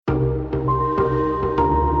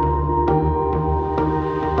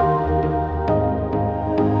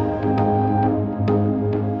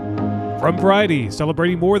From Variety,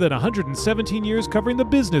 celebrating more than 117 years covering the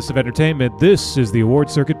business of entertainment, this is the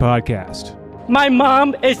Award Circuit Podcast. My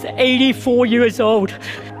mom is 84 years old,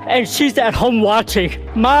 and she's at home watching.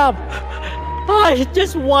 Mom, I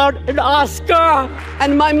just want an Oscar.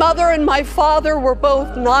 And my mother and my father were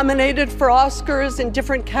both nominated for Oscars in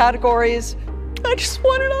different categories. I just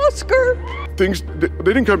want an Oscar. Things, they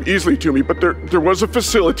didn't come easily to me, but there was a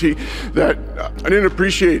facility that I didn't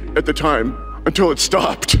appreciate at the time until it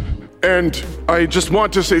stopped. And I just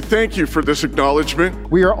want to say thank you for this acknowledgement.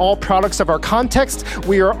 We are all products of our context.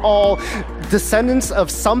 We are all descendants of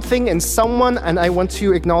something and someone, and I want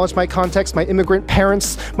to acknowledge my context, my immigrant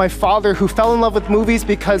parents, my father who fell in love with movies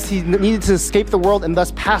because he needed to escape the world and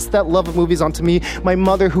thus passed that love of movies on to me, my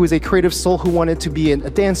mother who is a creative soul who wanted to be a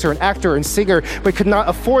dancer, an actor, and singer, but could not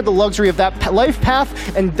afford the luxury of that life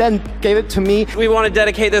path and then gave it to me. We want to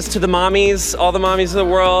dedicate this to the mommies, all the mommies of the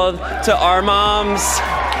world, to our moms.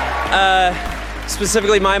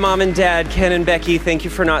 Specifically my mom and dad, Ken and Becky. Thank you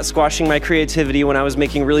for not squashing my creativity when I was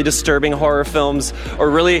making really disturbing horror films or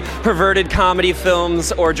really perverted comedy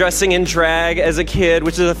films or dressing in drag as a kid,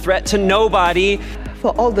 which is a threat to nobody.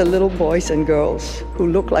 For all the little boys and girls who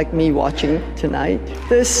look like me watching tonight,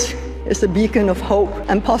 this is a beacon of hope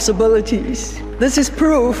and possibilities. This is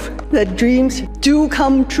proof that dreams do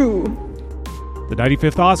come true. The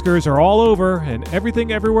 95th Oscars are all over, and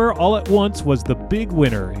Everything Everywhere All at Once was the big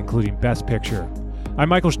winner, including Best Picture. I'm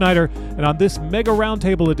Michael Schneider, and on this mega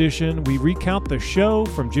roundtable edition, we recount the show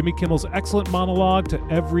from Jimmy Kimmel's excellent monologue to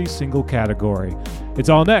every single category. It's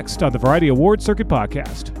all next on the Variety Award Circuit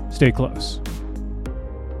Podcast. Stay close.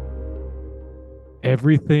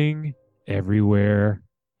 Everything, Everywhere,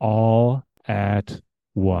 All at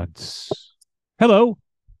Once. Hello.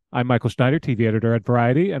 I'm Michael Schneider, TV editor at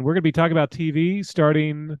Variety, and we're going to be talking about TV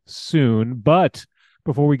starting soon. But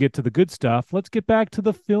before we get to the good stuff, let's get back to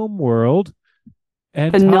the film world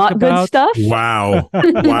and talk not about good stuff. Wow!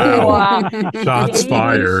 Wow! Shots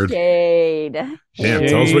fired. Shade. Damn,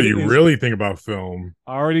 tell us what you really think about film.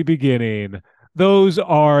 Already beginning. Those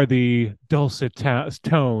are the dulcet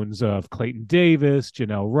tones of Clayton Davis,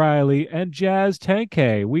 Janelle Riley, and Jazz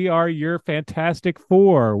Tangcay. We are your Fantastic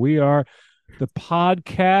Four. We are the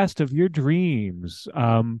podcast of your dreams.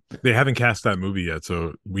 They haven't cast that movie yet,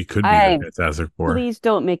 so we could be the Fantastic Four. Please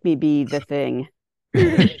don't make me be the thing. We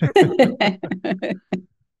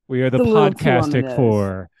are the Podcastic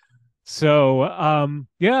Four. So,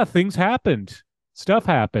 yeah, things happened. Stuff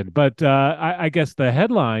happened. But I guess the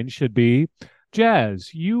headline should be,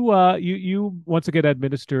 Jazz, you once again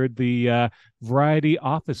administered the Variety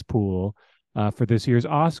Office Pool for this year's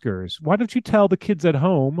Oscars. Why don't you tell the kids at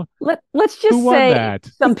home let's just who won say that?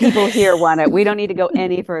 Some people here won it. We don't need to go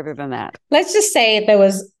any further than that. Let's just say there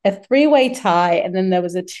was a three-way tie and then there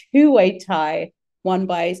was a two-way tie won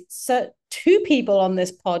by two people on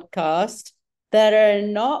this podcast that are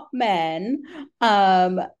not men.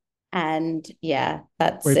 And yeah,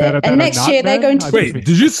 that's it. And next year they're going to... Wait,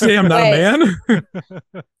 did you say I'm not a man?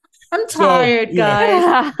 I'm tired,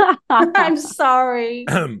 guys. I'm sorry.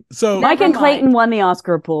 So Mike and Clayton won the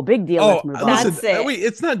Oscar pool. Big deal. Let's move on. That's it. Wait,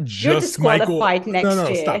 it's not You're just Michael. next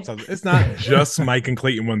year. Stop. It's not just Mike and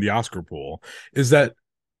Clayton won the Oscar pool. Is that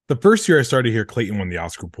the first year I started here, Clayton won the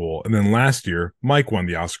Oscar pool, and then last year Mike won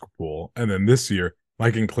the Oscar pool, and then this year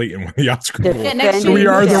Mike and Clayton won the Oscar pool. So we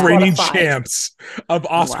are the reigning champs of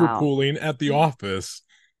Oscar pooling at the office,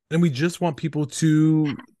 and we just want people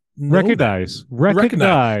to recognize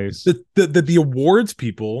that the awards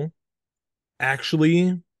people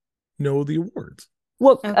actually know the awards.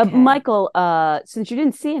 Well, Michael, since you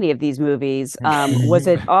didn't see any of these movies, was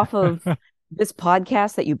it off of this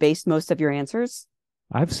podcast that you based most of your answers?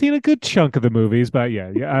 I've seen a good chunk of the movies, but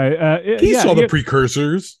He saw the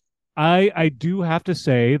precursors. I do have to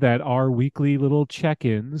say that our weekly little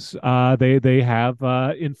check-ins, they have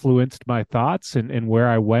influenced my thoughts and where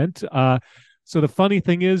I went. So the funny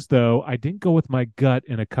thing is, though, I didn't go with my gut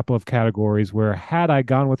in a couple of categories where had I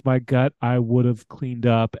gone with my gut, I would have cleaned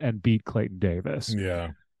up and beat Clayton Davis.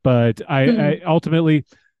 Yeah. But I ultimately,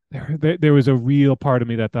 there was a real part of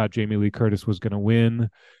me that thought Jamie Lee Curtis was going to win,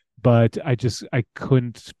 but I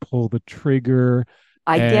couldn't pull the trigger.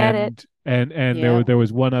 I get it. And there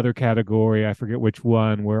was one other category, I forget which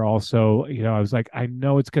one, where also, I was like, I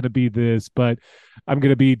know it's going to be this, but I'm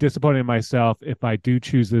going to be disappointed in myself if I do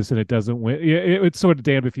choose this and it doesn't win. It's sort of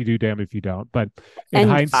damned if you do, damned if you don't. But in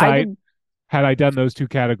hindsight, had I done those two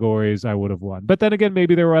categories, I would have won. But then again,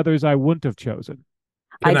 maybe there were others I wouldn't have chosen.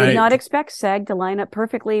 I did not expect SAG to line up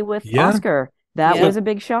perfectly with Oscar. That was a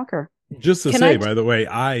big shocker. Just to say, by the way,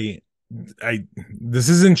 I this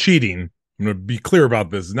isn't cheating. I'm going to be clear about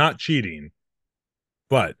this. Not cheating.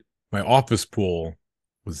 But my office pool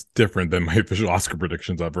was different than my official Oscar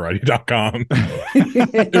predictions on Variety.com.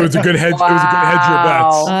 It was a good hedge. Wow. It was a good hedge your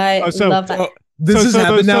bets. I love that. This has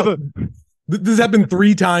happened now. This happened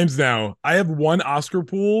 3 times now. I have won Oscar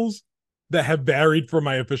pools that have varied from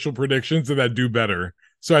my official predictions and that do better.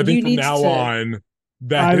 So I think from now on,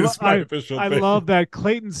 that is my official thing. I love that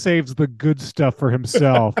Clayton saves the good stuff for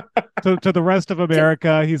himself. to the rest of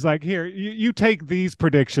America, he's like, here, you take these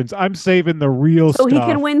predictions. I'm saving the real stuff so he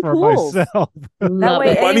can win for pools. myself. That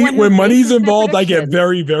way, when money's involved, I get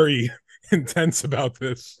very, very intense about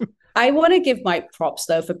this. I want to give Mike props,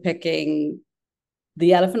 though, for picking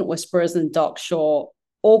The Elephant Whisperers and Doc Short,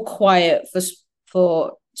 All Quiet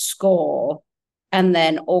for score, and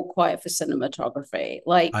then All Quiet for cinematography.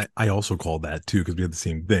 Like I also called that too because we had the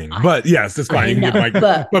same thing. But yes, that's fine. You can get Mike,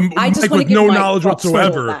 but I just Mike with no knowledge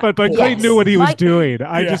whatsoever. But Clayton knew what he was doing.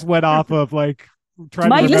 I just went off of like trying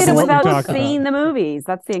Mike to remember did it what we without talked seeing about. the movies.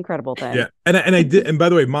 That's the incredible thing. Yeah, and I did. And by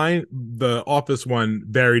the way, the Office one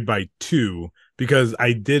varied by 2 because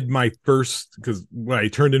I did my first, because when I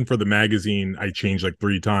turned in for the magazine, I changed like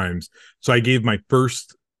 3 times. So I gave my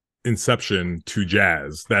first Inception to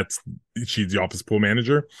Jazz. She's the office pool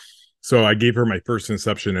manager. So I gave her my first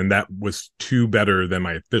Inception, and that was 2 better than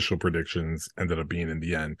my official predictions ended up being in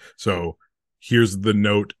the end. So here's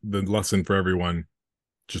the lesson for everyone.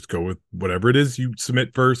 Just go with whatever it is you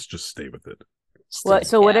submit first. Just stay with it.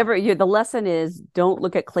 Whatever the lesson is, don't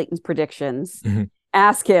look at Clayton's predictions. Mm-hmm.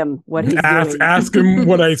 Ask him what he's doing. Ask him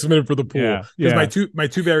what I submitted for the pool. Because yeah. my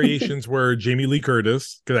two variations were Jamie Lee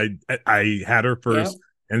Curtis, because I had her first. Yep.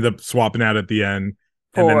 Ended up swapping out at the end.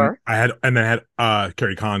 And then I had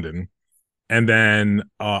Carrie Condon. And then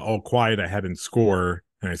All Quiet I had in score,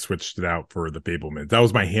 and I switched it out for the Fabelmans. That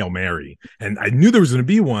was my Hail Mary. And I knew there was going to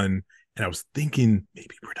be one, and I was thinking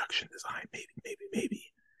maybe production design, maybe.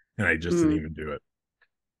 And I just didn't even do it.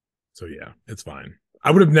 So yeah, it's fine.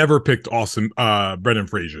 I would have never picked Brendan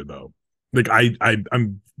Fraser though. Like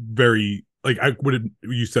I'm very like I would have.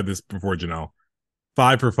 You said this before, Janelle.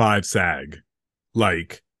 5 for 5 SAG.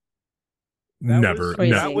 Like never.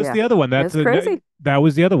 That was the other one. That's crazy. That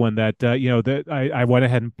was the other one that that I went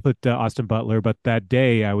ahead and put Austin Butler, but that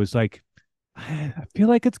day I was like, I feel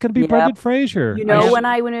like it's going to be Brendan Fraser. You know, when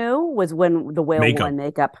I knew was when the whale won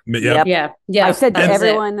makeup. Yep. Yeah. I said to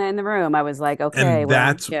everyone in the room, I was like, okay.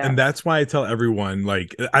 And that's why I tell everyone,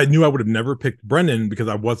 like, I knew I would have never picked Brendan because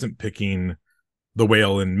I wasn't picking the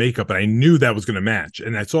whale in makeup, and I knew that was going to match.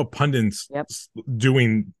 And I saw pundits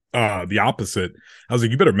doing the opposite. I was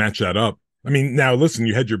like, you better match that up. I mean, now listen,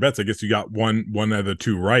 you had your bets. I guess you got one out of the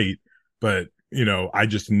 2 right, but I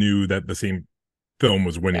just knew that the same film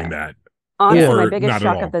was winning that. Honestly, my biggest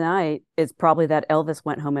shock of the night is probably that Elvis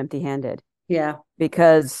went home empty-handed. Yeah.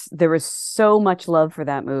 Because there was so much love for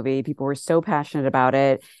that movie. People were so passionate about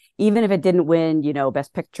it. Even if it didn't win,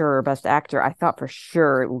 Best Picture or Best Actor, I thought for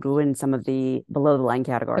sure it would win some of the below-the-line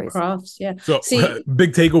categories. The crafts, yeah. So,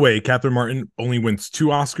 big takeaway, Catherine Martin only wins 2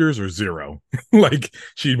 Oscars or 0. Like,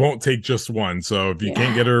 she won't take just 1. So if you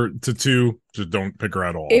can't get her to 2, just don't pick her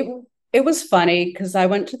at all. It was funny because I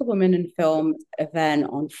went to the Women in Film event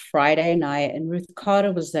on Friday night, and Ruth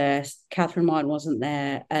Carter was there. Catherine Martin wasn't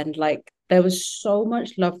there. And like, there was so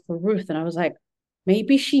much love for Ruth. And I was like,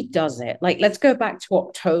 maybe she does it. Like, let's go back to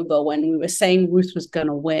October when we were saying Ruth was going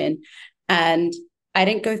to win. And I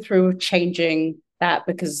didn't go through changing that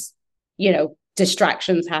because,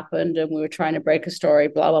 distractions happened and we were trying to break a story,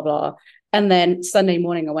 blah, blah, blah. And then Sunday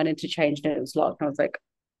morning I went in to change and it was locked. And I was like,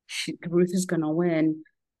 Ruth is going to win.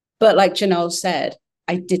 But like Janelle said,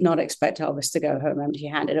 I did not expect Elvis to go home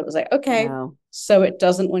empty-handed. It was like, okay, so it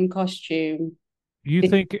doesn't win costume. You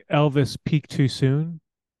think Elvis peaked too soon?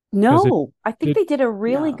 No, I think they did a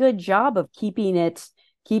really good job of keeping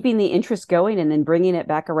the interest going and then bringing it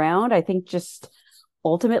back around. I think just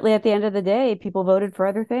ultimately at the end of the day, people voted for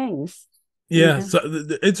other things. Yeah, so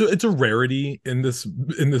it's a rarity in this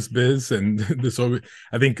biz, and this.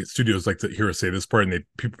 I think studios like to hear us say this part, and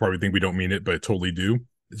people probably think we don't mean it, but I totally do.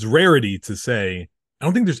 It's rarity to say, I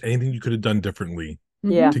don't think there's anything you could have done differently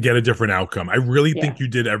to get a different outcome. I really think you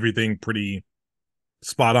did everything pretty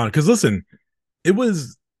spot on. Because listen, it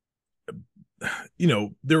was,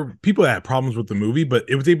 there were people that had problems with the movie, but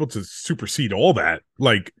it was able to supersede all that,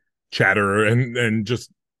 like chatter, and just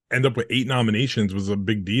end up with 8 nominations was a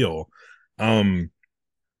big deal.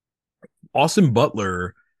 Austin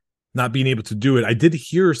Butler not being able to do it, I did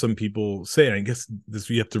hear some people say, I guess this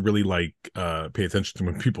you have to really pay attention to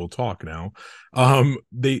when people talk now.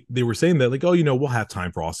 They were saying that we'll have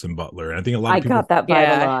time for Austin Butler. And I think a lot of people got that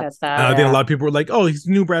vibe a lot. I think a lot of people were like, oh, he's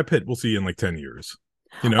new Brad Pitt. We'll see you in 10 years.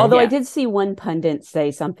 You know? Although I did see one pundit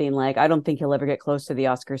say something like, I don't think he'll ever get close to the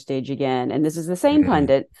Oscar stage again. And this is the same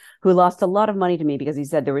pundit who lost a lot of money to me because he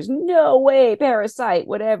said there was no way Parasite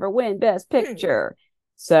would ever win Best Picture.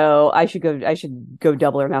 So I should go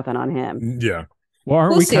double or nothing on him. Yeah. Well,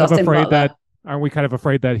 aren't we kind of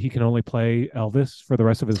afraid that he can only play Elvis for the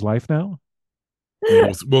rest of his life now?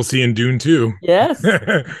 We'll see in Dune 2. Yes.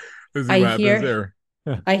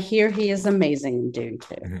 I hear he is amazing in Dune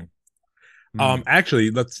 2.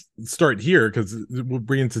 Actually, let's start here because we'll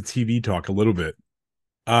bring into TV talk a little bit.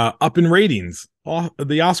 Up in ratings, the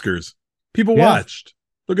Oscars. People watched.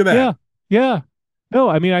 Look at that. Yeah. No,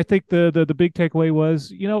 I mean, I think the big takeaway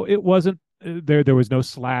was, it wasn't there was no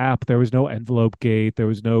slap, there was no envelope gate, there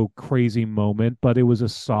was no crazy moment, but it was a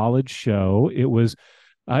solid show. It was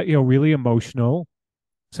really emotional,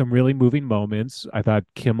 some really moving moments. I thought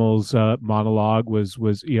Kimmel's monologue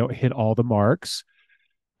was hit all the marks.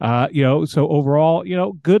 So overall,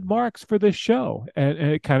 good marks for this show, and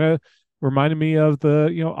it kind of reminded me of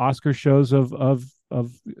the Oscar shows of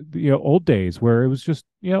old days where it was just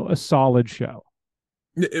a solid show.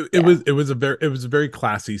 It was a very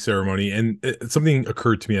classy ceremony, and something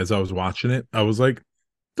occurred to me as I was watching it. I was like,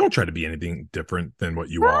 don't try to be anything different than what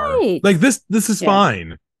you are. Like this is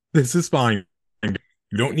fine. This is fine.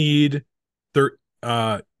 You don't need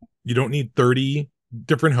 30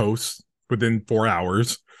 different hosts within 4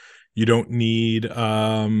 hours. You don't need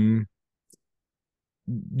any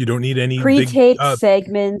pre-taped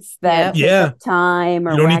segments that take up time,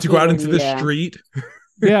 or you don't need to go out into the street.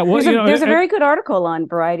 Yeah, well, there's a very good article on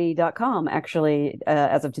Variety.com actually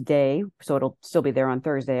as of today, so it'll still be there on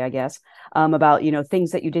Thursday, I guess, about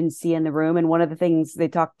things that you didn't see in the room. And one of the things, they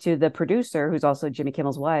talked to the producer, who's also Jimmy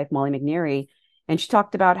Kimmel's wife, Molly McNeary, and she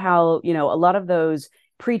talked about how a lot of those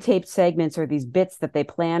pre-taped segments or these bits that they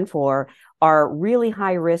plan for are really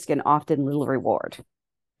high risk and often little reward.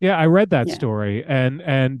 Yeah, I read that story, and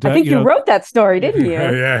I think you wrote that story, didn't you?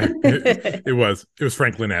 Yeah, it was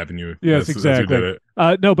Franklin Avenue. Yes, exactly. That's who did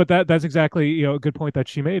it. No, but that's exactly a good point that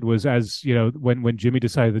she made was, as when Jimmy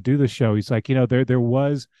decided to do the show, he's like, there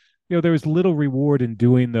was little reward in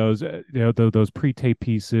doing those those pre-tape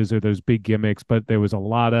pieces or those big gimmicks, but there was a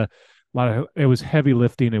lot of it was heavy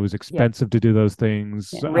lifting. It was expensive to do those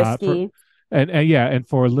things, risky. And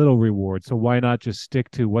for a little reward. So why not just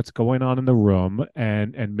stick to what's going on in the room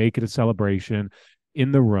and make it a celebration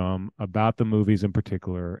in the room about the movies in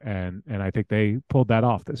particular? And I think they pulled that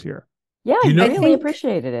off this year. Yeah, I really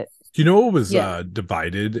appreciated it. Do you know what was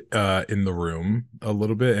divided in the room a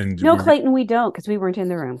little bit? And no, Clayton, we don't, because we weren't in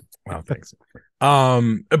the room. Wow, thanks.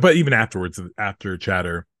 But even afterwards, after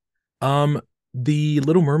chatter, the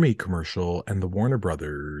Little Mermaid commercial and the Warner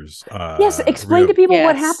Brothers. Yes, explain to people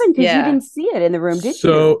what happened, because you didn't see it in the room, did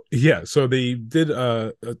you? So they did,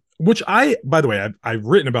 which by the way, I've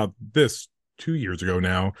written about this 2 years ago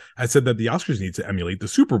now. I said that the Oscars need to emulate the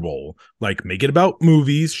Super Bowl, like make it about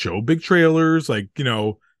movies, show big trailers, like,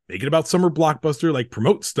 make it about summer blockbuster, like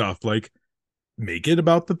promote stuff, like make it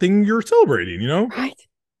about the thing you're celebrating, Right.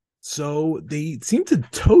 So they seem to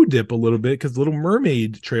toe dip a little bit because Little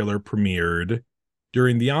Mermaid trailer premiered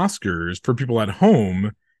during the Oscars for people at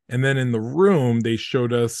home. And then in the room, they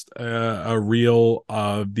showed us a reel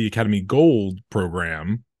of the Academy Gold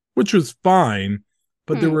program, which was fine.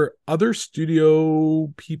 But there were other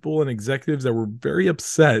studio people and executives that were very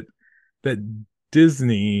upset that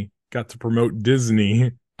Disney got to promote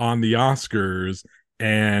Disney on the Oscars,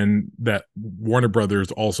 and that Warner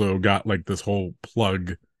Brothers also got like this whole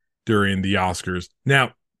plug during the Oscars.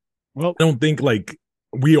 Now, I don't think like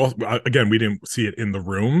we didn't see it in the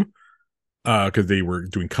room because they were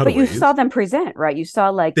doing cutaways. But you saw them present, right? You saw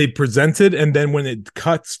like they presented, and then when it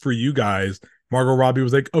cuts for you guys, Margot Robbie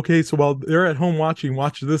was like, "Okay, so while they're at home watching,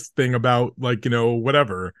 watch this thing about like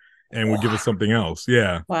whatever," and would give us something else.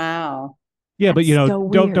 Yeah. Wow. Yeah, but so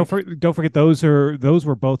don't forget those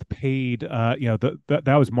were both paid. That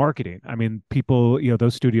was marketing. I mean, people,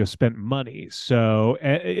 those studios spent money. So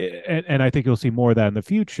and I think you'll see more of that in the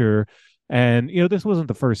future. And this wasn't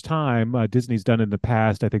the first time. Disney's done it in the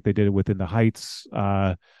past. I think they did it within the Heights,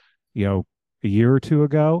 a year or two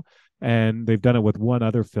ago, and they've done it with one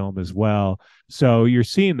other film as well. So you're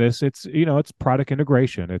seeing this. It's it's product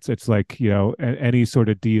integration. It's like any sort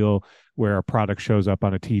of deal where a product shows up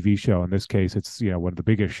on a TV show. In this case, it's one of the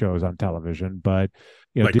biggest shows on television. But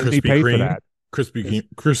like Disney paid for that. Krispy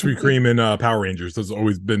Kreme and Power Rangers has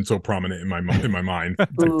always been so prominent in my mind.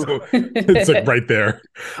 It's like right there.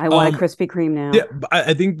 I want a Krispy Kreme now. Yeah, but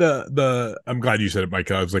I think I'm glad you said it,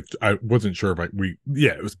 Mike. I was like, I wasn't sure if it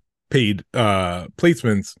was paid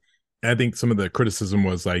placements. And I think some of the criticism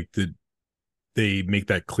was like, they make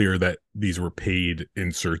that clear that these were paid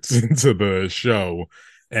inserts into the show.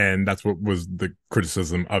 And that's what was the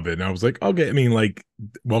criticism of it. And I was like, okay, I mean, like,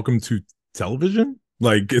 welcome to television.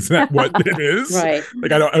 Like, isn't that what it is? Right.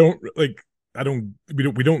 Like,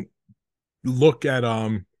 we don't look at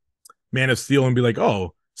Man of Steel and be like,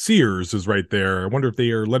 oh, Sears is right there. I wonder if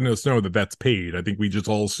they are letting us know that that's paid. I think we just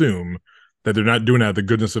all assume that they're not doing it out of the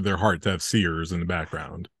goodness of their heart to have Sears in the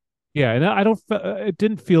background. Yeah, and I don't. It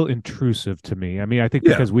didn't feel intrusive to me. I mean, I think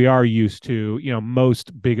because we are used to,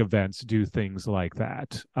 most big events do things like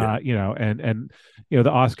that. Yeah. And the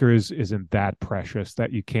Oscars isn't that precious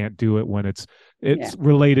that you can't do it when it's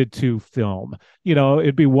related to film.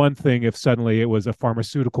 It'd be one thing if suddenly it was a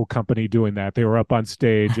pharmaceutical company doing that. They were up on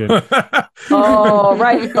stage and oh,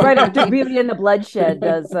 right after Beauty and the Bloodshed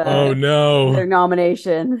does. Oh no, their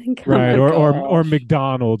nomination. Right, or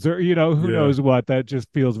McDonald's, or who knows what. That just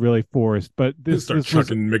feels really forced. But this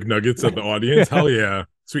chucking McNuggets at the audience. Hell yeah,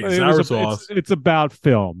 sweet and sour sauce. It's about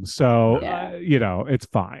film, so it's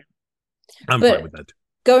fine. I'm fine with that.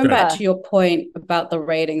 Going back to your point about the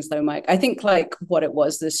ratings, though, Mike, I think like what it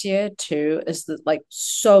was this year too is that like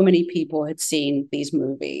so many people had seen these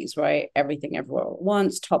movies, right? Everything, Everywhere at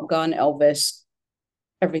Once, Top Gun, Elvis,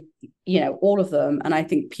 all of them, and I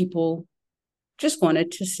think people just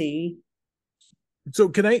wanted to see. So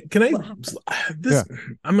can I this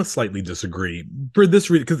I'm gonna slightly disagree for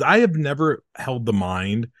this reason, because I have never held the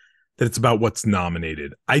mind that it's about what's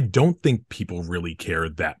nominated. I don't think people really care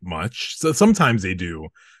that much. So sometimes they do,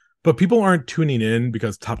 but people aren't tuning in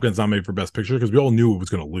because Top Gun's nominated for Best Picture because we all knew it was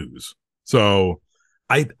going to lose. So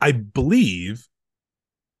I believe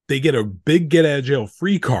they get a big get out of jail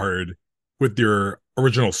free card with their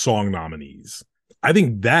original song nominees. I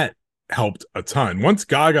think that helped a ton. Once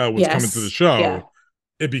Gaga was coming to the show,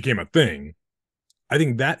 it became a thing. I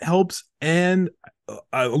think that helps. And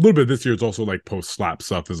a little bit this year, it's also like post-slap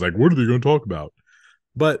stuff. Is like, what are they going to talk about?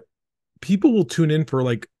 But people will tune in for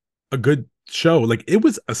like a good show. Like, it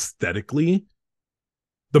was aesthetically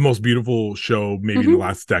the most beautiful show maybe in the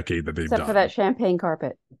last decade that they've done. Except for that champagne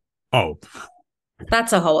carpet. Oh,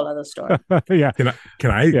 that's a whole other story. Yeah.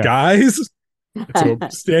 Can I guys? So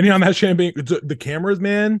standing on that champagne, the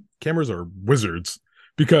cameras are wizards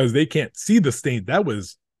because they can't see the stain. That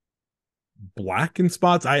was black in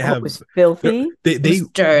spots. It was filthy. It was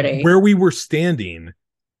dirty. Where we were standing,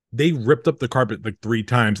 they ripped up the carpet like 3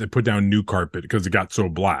 times and put down new carpet because it got so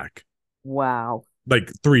black. Wow.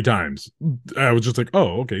 Like 3 times. I was just like,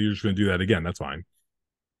 oh, okay, you're just gonna do that again. That's fine.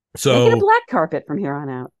 So make it a black carpet from here on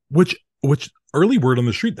out. Which early word on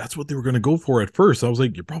the street, that's what they were gonna go for at first. I was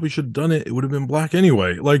like, you probably should have done it. It would have been black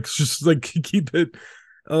anyway. Like, just like keep it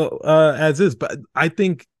as is. But I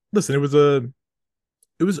think, listen, it was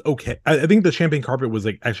okay. I think the champagne carpet was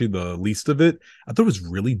like actually the least of it. I thought it was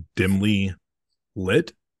really dimly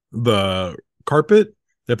lit, the carpet.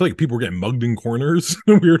 I feel like people were getting mugged in corners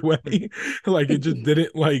in a weird way. Like, it just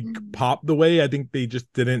didn't like pop the way. I think they just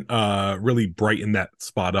didn't really brighten that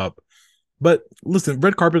spot up. But listen,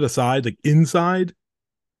 red carpet aside, like inside,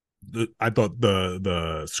 I thought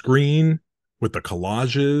the screen with the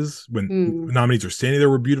collages when nominees are standing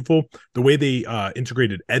there were beautiful. The way they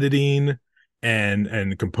integrated editing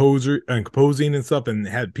and composing and stuff, and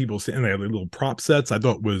had people sitting there, like little prop sets, I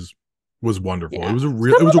thought was wonderful. Yeah. It was a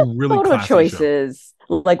really photo classy choices. show.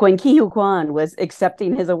 Like when Ki Hu Kwan was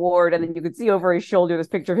accepting his award, and then you could see over his shoulder this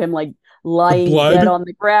picture of him like lying dead on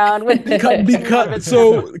the ground with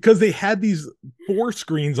because they had these 4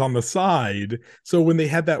 screens on the side. So when they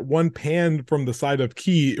had that one pan from the side of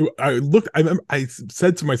Ki, I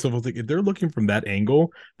said to myself, I was like, if they're looking from that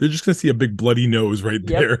angle, they're just gonna see a big bloody nose right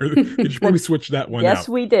there. They should probably switch that one out. Yes,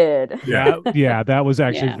 we did. Yeah, that was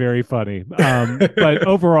actually very funny. But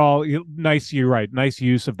overall, nice. You're right. Nice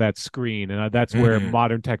use of that screen, and that's where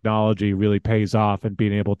modern technology really pays off, and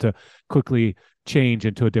being able to quickly change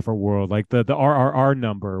into a different world, like the RRR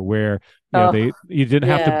number, where you didn't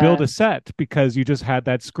have to build a set because you just had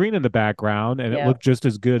that screen in the background, and it looked just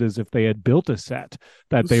as good as if they had built a set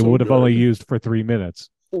that they would have only used for 3 minutes.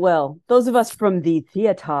 Well, those of us from the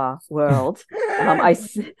theater world,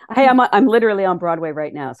 I'm literally on Broadway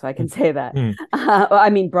right now, so I can say that. I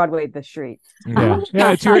mean, Broadway, the street. Yeah,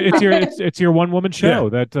 it's your one woman show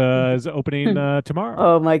that is opening tomorrow.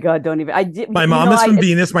 Oh my God! Don't even. My mom is from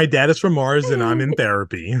Venus. My dad is from Mars, and I'm in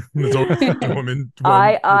therapy.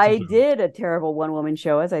 I did a terrible one woman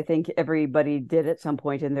show, as I think everybody did at some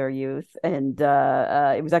point in their youth, and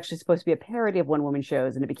it was actually supposed to be a parody of one woman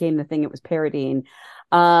shows, and it became the thing it was parodying.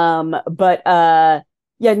 Normally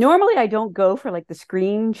I don't go for like the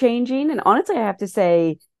screen changing, and honestly I have to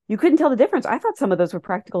say, you couldn't tell the difference. I thought some of those were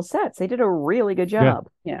practical sets. They did a really good job.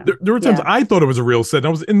 Yeah. There were times I thought it was a real set. I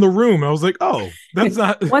was in the room. I was like, oh, that's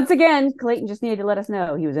not. Once again, Clayton just needed to let us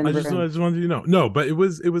know he was in the room. I just wanted you to know. No, but it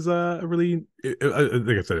was a really,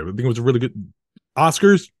 like I said, I think it was a really good.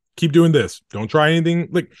 Oscars, keep doing this. Don't try anything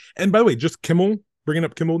like. And by the way, just Kimmel, bringing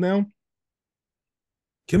up Kimmel now.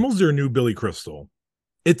 Kimmel's their new Billy Crystal.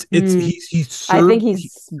 He's I think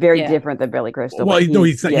he's very different than Billy Crystal. Well, no,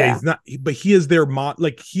 he's not. Yeah, he's not. But he is their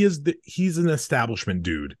he's an establishment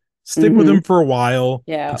dude. Stick with him for a while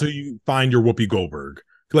until you find your Whoopi Goldberg.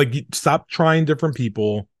 Like, stop trying different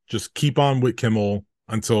people. Just keep on with Kimmel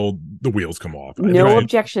until the wheels come off. No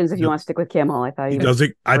objections if you want to stick with Kimmel. I thought he does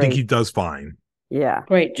it. I think he does fine. Yeah.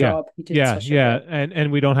 Great job.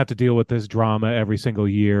 And we don't have to deal with this drama every single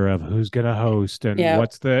year of who's going to host and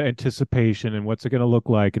what's the anticipation and what's it going to look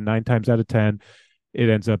like. And 9 times out of 10, it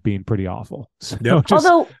ends up being pretty awful. So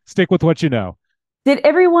although, stick with what you know. Did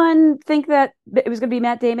everyone think that it was going to be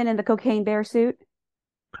Matt Damon in the cocaine bear suit?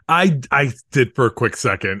 I did for a quick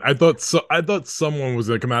second. I thought someone was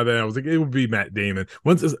going to come out of there. I was like, it would be Matt Damon.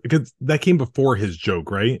 Because that came before his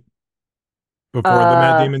joke, right? Before the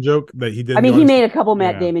Matt Damon joke that he did. I mean, he made a couple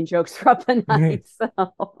Matt Damon jokes throughout the night. So,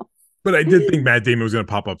 but I did think Matt Damon was going to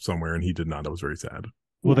pop up somewhere, and he did not. I was very sad.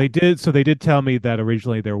 Well, they did. So they did tell me that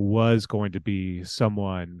originally there was going to be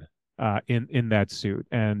someone in that suit,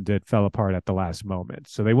 and it fell apart at the last moment.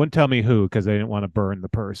 So they wouldn't tell me who because they didn't want to burn the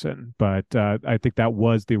person. But I think that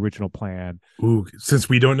was the original plan. Ooh, since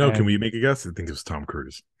we don't know, can we make a guess? I think it was Tom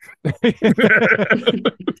Cruise.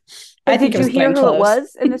 Did you hear who it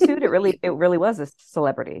was in the suit? It really was a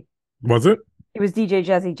celebrity. Was it? It was DJ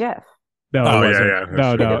Jazzy Jeff. No, no. Is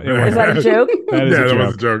that a joke? That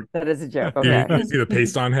was a joke. That is a joke. Okay. You see the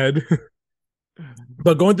paste on head.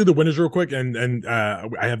 But going through the winners real quick, and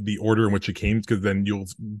I have the order in which it came because then you'll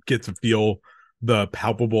get to feel the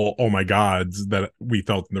palpable oh my gods that we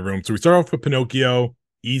felt in the room. So we start off with Pinocchio,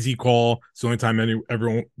 easy call. It's the only time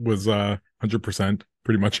everyone was 100%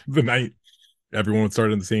 pretty much the night. Everyone would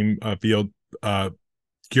start in the same field.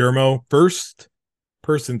 Guillermo, first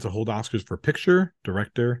person to hold Oscars for picture,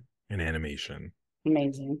 director, and animation.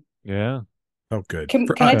 Amazing. Yeah. Oh, good. Can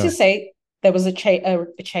I just say there was a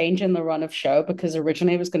change in the run of show because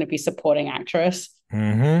originally it was going to be supporting actress.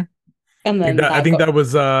 Mm-hmm. And then I think that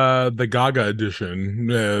was the Gaga edition.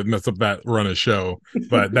 Messed up that run of show,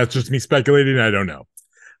 but that's just me speculating. I don't know.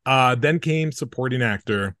 Then came supporting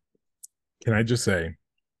actor. Can I just say,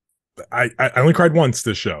 I only cried once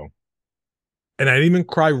this show, and I didn't even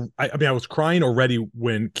cry. I mean, I was crying already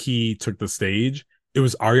when Key took the stage. It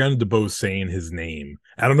was Ariana DeBose saying his name.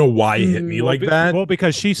 I don't know why it hit me like that. Well,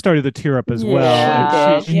 because she started to tear up as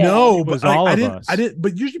well. No, but I didn't.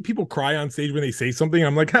 But usually people cry on stage when they say something.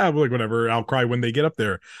 I'm like, like whatever. I'll cry when they get up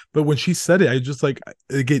there. But when she said it, I just I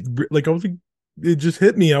was like, it just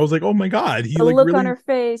hit me. I was like, oh my god. The look on her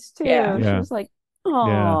face too. Yeah. She was like,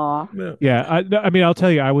 oh, yeah. I mean, I'll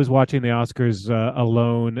tell you, I was watching the Oscars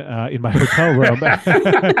alone in my hotel room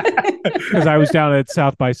because I was down at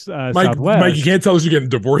South by Southwest. Mike, you can't tell us you're getting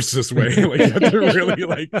divorced this way. Like, you have to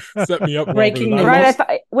really set me up. Breaking news.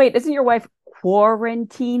 Right? Wait, isn't your wife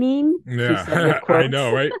quarantining? Yeah, I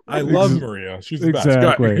know, right? I love Maria. She's the best.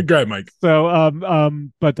 Go ahead, Mike. So,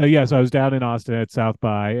 so I was down in Austin at South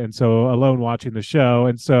by, and so alone watching the show,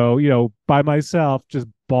 and so by myself, just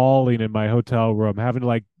bawling in my hotel room, having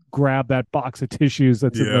to grab that box of tissues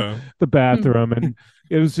that's in the bathroom, and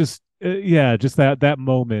it was just just that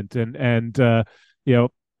moment, and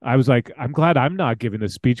I was like, I'm glad I'm not giving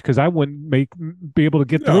this speech because I wouldn't be able to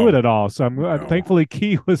get through it at all. So I'm thankfully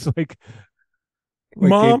Key was like,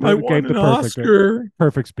 Mom, I want an Oscar.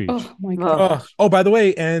 Perfect speech. Oh my god. Oh, by the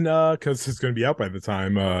way, and because it's going to be out by the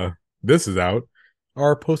time this is out,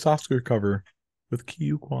 our post-Oscar cover with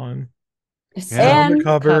Ki Kwan. And on the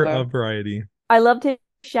cover of Variety. I love to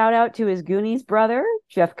shout out to his Goonies brother,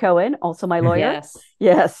 Jeff Cohen, also my lawyer.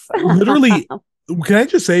 Yes. Literally, can I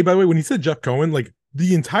just say, by the way, when he said Jeff Cohen,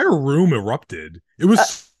 the entire room erupted. It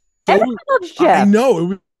was everyone loves Jeff. I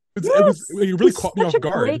know. It really caught me off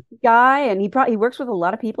guard. Great guy, and he works with a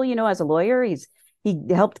lot of people. As a lawyer, he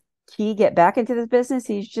helped Key get back into this business.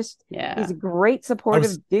 He's a great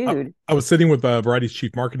supportive dude. I was sitting with Variety's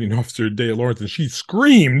chief marketing officer, Daya Lawrence, and she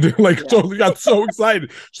screamed totally got so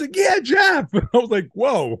excited. She's like, "Yeah, Jeff!" I was like,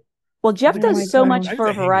 "Whoa!" Well, Jeff does so much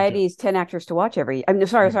for Variety's 10 actors to watch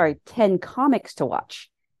 10 comics to watch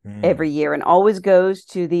every year, and always goes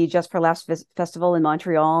to the Just for Laughs festival in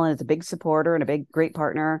Montreal, and is a big supporter and a great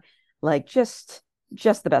partner. Just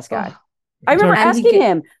the best guy. I remember asking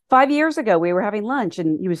him 5 years ago, we were having lunch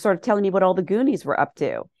and he was sort of telling me what all the Goonies were up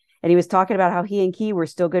to. and he was talking about how he and Key were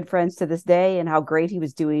still good friends to this day, and how great he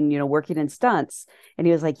was doing, working in stunts. And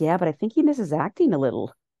he was like, "Yeah, but I think he misses acting a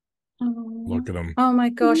little." Look at him. Oh my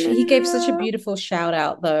gosh, he gave such a beautiful shout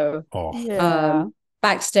out though. Oh, Yeah.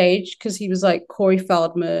 Backstage, because he was like, Corey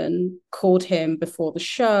Feldman called him before the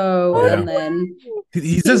show, Yeah. and then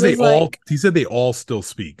he says was he said they all still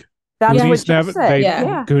speak. That's Goonies what Jeff never said.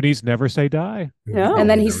 Yeah. Goonies never say die. No. and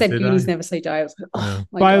then he Never said say Goonies die. never say die. I was like, oh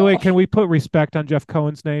my By the way, gosh. can we put respect on Jeff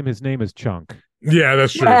Cohen's name? His name is Chunk. Yeah,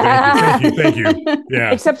 that's true. Thank you.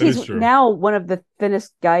 Yeah, Except that is he's true. now one of the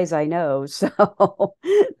thinnest guys I know, so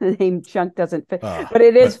the name Chunk doesn't fit. Ah, but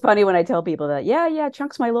it is funny when I tell people that. Yeah,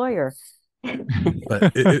 Chunk's my lawyer.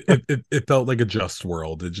 But it felt like a just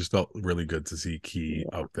world. It just felt really good to see Key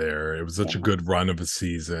up there. It was such a good run of a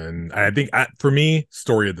season. I think for me,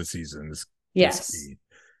 story of the season is Key.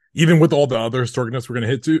 Even with all the other historicness we're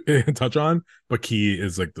going to touch on, but Key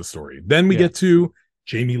is like the story. Then we get to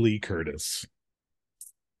Jamie Lee Curtis.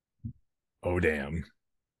 Oh damn,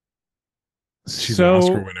 she's an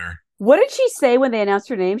Oscar winner. What did she say when they announced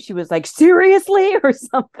her name? She was like, "Seriously," or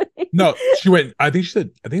something. No, she went. I think she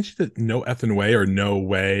said no effing way or no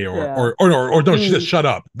way or no. She said shut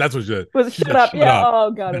up. That's what she said. Shut up. Yeah. Up. Oh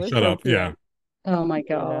god. It was shut up. Cute. Yeah. Oh my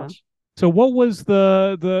gosh. So what was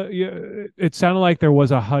it sounded like there was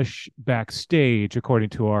a hush backstage, according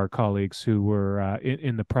to our colleagues who were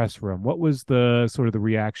in the press room. What was the sort of the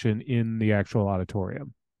reaction in the actual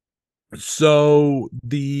auditorium? So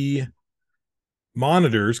the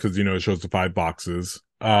monitors, because it shows the 5 boxes.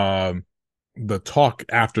 The talk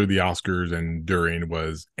after the Oscars and during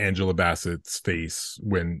was Angela Bassett's face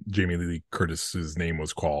when Jamie Lee Curtis's name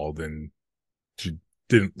was called, and she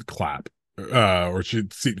didn't clap. Or she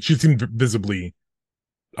seemed visibly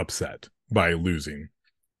upset by losing.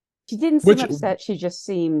 She didn't seem upset. She just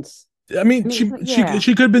seemed. I mean, she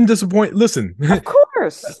could have been disappointed. Listen, of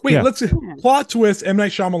course. Wait, let's plot twist. M.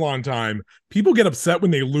 Night Shyamalan time. People get upset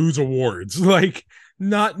when they lose awards. Like,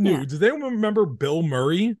 not new. Yeah. Does anyone remember Bill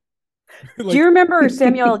Murray? Do you remember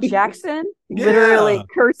Samuel L. Jackson literally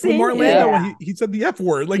cursing? Martin Landau, he said the F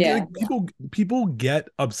word. Like people get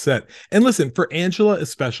upset. And listen, for Angela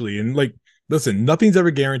especially, and like, listen, nothing's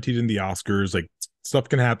ever guaranteed in the Oscars. Like, stuff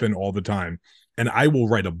can happen all the time. And I will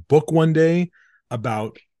write a book one day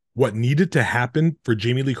about what needed to happen for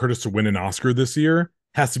Jamie Lee Curtis to win an Oscar this year.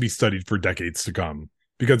 Has to be studied for decades to come,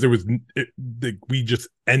 because we just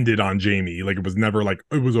ended on Jamie. Like, it was never like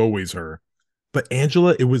it was always her. But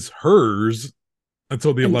Angela, it was hers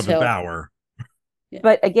until the 11th hour.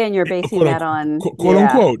 But again, you're basing that on quote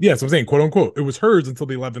unquote. Yes, I'm saying quote unquote. It was hers until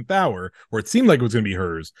the 11th hour, or it seemed like it was going to be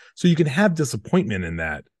hers. So you can have disappointment in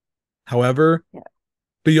that. However,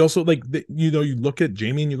 but you also you look at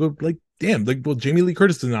Jamie and you go like, damn, like, well, Jamie Lee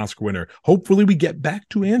Curtis is an Oscar winner. Hopefully we get back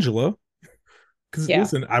to Angela. Because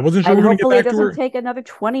listen, I wasn't sure we were going to get back to her. Hopefully it doesn't take another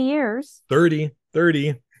 20 years. 30.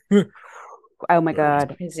 Oh my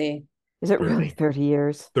God. Crazy. Is it really 30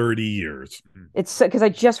 years? 30 years. It's because I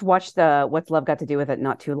just watched What's Love Got to Do with It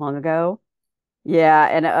not too long ago. Yeah,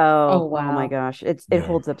 and oh my gosh, it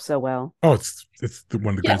holds up so well. Oh, it's one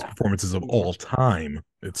of the greatest performances of all time.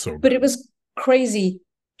 It's so good. But it was crazy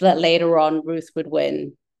that later on Ruth would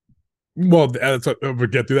win. Well, we'll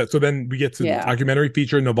get through that. So then we get to the documentary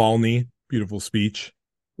feature, Navalny, beautiful speech.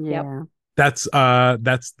 Yeah. That's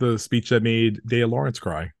the speech that made Dea Lawrence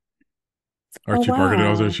cry. Our chief marketing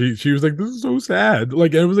officer, she was like, "This is so sad."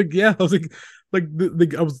 Like, and it was like, yeah, I was like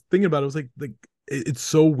I was thinking about it. I was like it's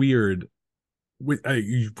so weird. You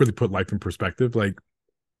really put life in perspective. Like,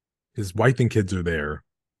 his wife and kids are there,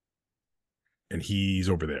 and he's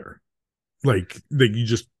over there. Like you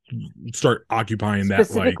just start occupying that.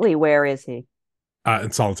 Specifically, where is he?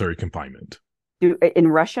 In solitary confinement. In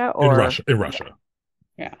Russia or in Russia.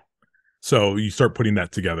 Yeah. So you start putting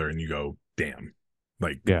that together, and you go, "Damn!"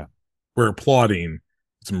 Like, we're applauding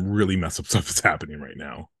some really messed up stuff that's happening right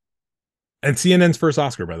now. And CNN's first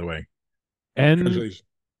Oscar, by the way. And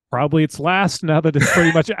probably its last, now that it's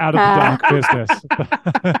pretty much out of the doc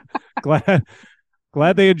business.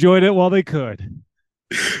 Glad they enjoyed it while they could.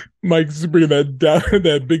 Mike's bringing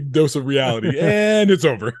that big dose of reality, and it's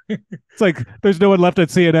over. It's like there's no one left at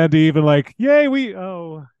CNN to even like, yay,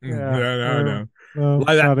 No.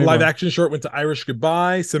 Live action short went to Irish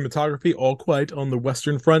Goodbye. Cinematography, All Quiet on the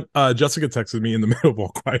Western Front. Jessica texted me in the middle of All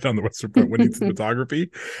Quiet on the Western Front winning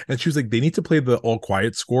cinematography, and she was like, they need to play the All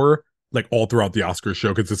Quiet score like all throughout the Oscar show,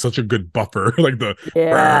 because it's such a good buffer. Like the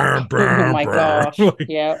oh my gosh. Like,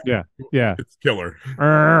 yeah it's killer.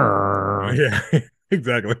 Yeah,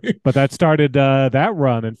 exactly. But that started that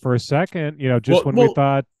run, and for a second, when we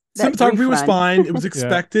thought Cinematography was fine. It was Yeah.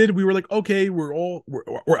 expected. We were like, okay, we're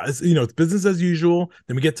it's business as usual.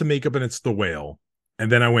 Then we get to makeup and it's The Whale.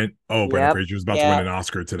 And then I went, oh, Brendan Yep. Fraser was about to win an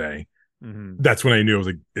Oscar today. Mhm. That's when I knew I was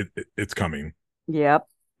like, it's coming. Yep.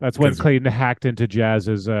 That's when Clayton hacked into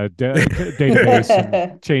Jazz's database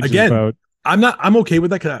and changed his Again, vote. I'm okay with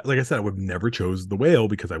that. 'Cause like I said, I would have never chose The Whale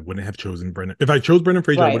because I wouldn't have chosen Brendan. If I chose Brendan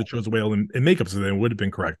Fraser, I Right. would have chose The Whale in makeup, so then it would have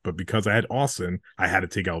been correct. But because I had Austin, I had to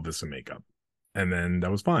take Elvis in makeup. And then that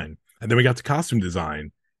was fine. And then we got to costume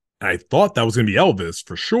design. And I thought that was going to be Elvis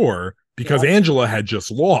for sure because Angela had just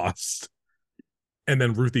lost. And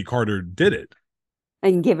then Ruthie Carter did it.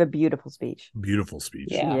 And give a beautiful speech. Beautiful speech.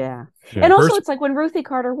 Yeah. And also, it's like when Ruthie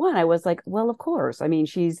Carter won, I was like, well, of course. I mean,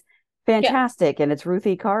 she's fantastic and it's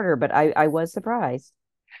Ruthie Carter, but I was surprised.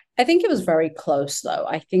 I think it was very close, though.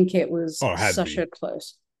 I think it was it such a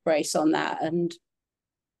close race on that. And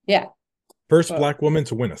yeah. First Black woman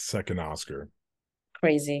to win a second Oscar.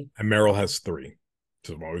 Crazy. And Meryl has 3.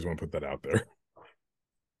 So I always want to put that out there.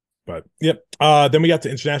 But yep. Then we got to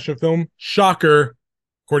international film. Shocker,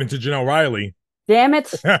 according to Janelle Riley. Damn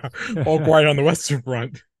it. All Quiet on the Western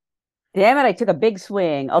Front. Damn it, I took a big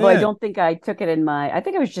swing. Although I don't think I took it in I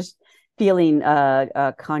think I was just feeling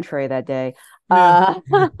contrary that day.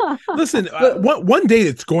 Listen, one day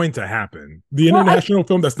it's going to happen. The international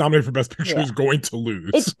film that's nominated for Best Picture is going to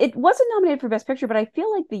lose. It wasn't nominated for Best Picture, but I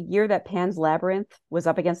feel like the year that Pan's Labyrinth was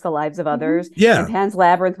up against The Lives of Others, and Pan's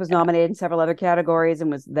Labyrinth was nominated in several other categories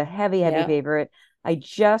and was the heavy favorite. I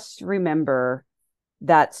just remember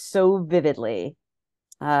that so vividly.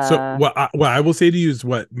 So what I will say to you is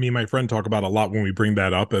what me and my friend talk about a lot when we bring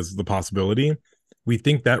that up as the possibility. We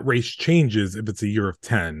think that race changes if it's a year of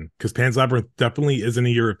 10, because Pan's Labyrinth definitely isn't a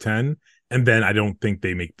year of 10. And then I don't think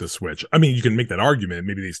they make the switch. I mean, you can make that argument.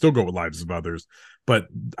 Maybe they still go with Lives of Others, but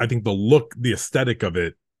I think the aesthetic of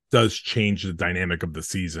it does change the dynamic of the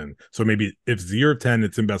season. So maybe if it's the year of 10,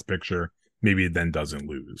 it's in Best Picture, maybe it then doesn't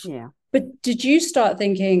lose. Yeah. But did you start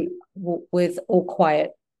thinking with All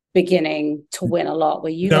Quiet beginning to win a lot? Were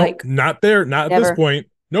you not there, not at this point.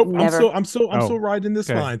 Nope. Never. I'm still riding this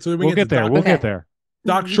line. So we'll get there. We'll get there.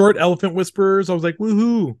 Doc Short, Elephant Whisperers. I was like,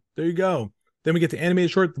 woohoo! There you go. Then we get to animated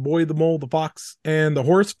short, The Boy, the Mole, the Fox, and the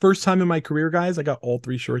Horse. First time in my career, guys, I got all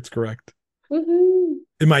 3 shorts correct. Woohoo!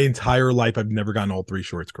 In my entire life, I've never gotten all 3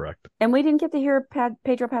 shorts correct. And we didn't get to hear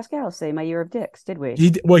Pedro Pascal say "My Year of Dicks," did we?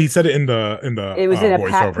 He said it in the It was in a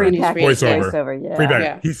voiceover. Yeah.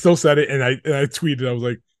 Pre-pack. He still said it, and I tweeted. I was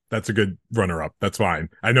like, "That's a good runner-up. That's fine."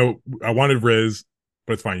 I know I wanted Riz,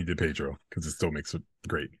 but it's fine. You did Pedro because it still makes it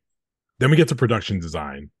great. Then we get to production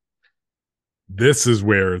design. This is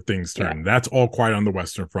where things turn. Yeah. That's All Quiet on the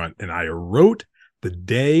Western Front. And I wrote the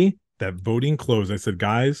day that voting closed. I said,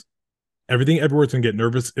 guys, everything everyone's going to get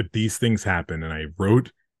nervous if these things happen. And I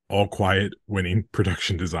wrote All Quiet winning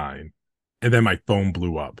production design. And then my phone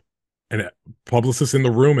blew up. And publicists in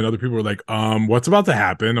the room and other people were like, what's about to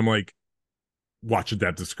happen? I'm like, watch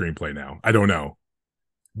adapt the screenplay now. I don't know.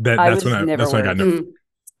 That's when I got nervous.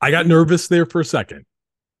 I got nervous there for a second.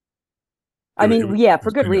 I mean,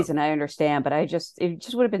 for good reason. I understand, but it just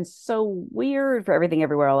would have been so weird for Everything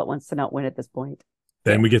Everywhere All at Once to not win at this point.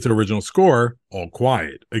 Then we get to the original score, All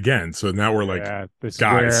Quiet again. So now we're like, this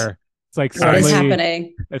guys, is where it's like what is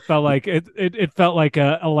happening? It felt like it felt like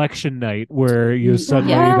a election night where you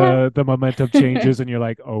suddenly the momentum changes and you're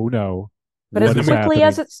like, oh no. But as quickly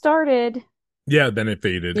as it started. Yeah, then it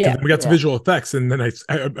faded. Yeah. We got to visual effects, and then I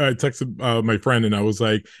texted my friend, and I was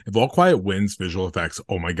like, "If All Quiet wins visual effects,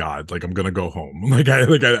 oh my god, like I'm gonna go home. Like I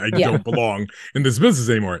don't belong in this business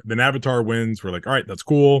anymore." Then Avatar wins. We're like, "All right, that's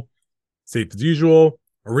cool. Safe as usual."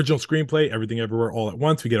 Original screenplay, Everything Everywhere All at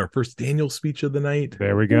Once. We get our first Daniel speech of the night.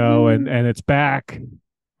 There we go, and it's back.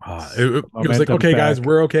 It was like, okay, guys,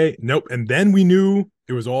 we're okay. Nope. And then we knew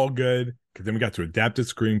it was all good because then we got to adapted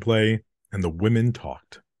screenplay, and the women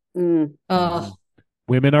talked. Women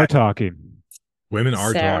are talking. Women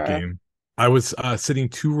are talking. I was sitting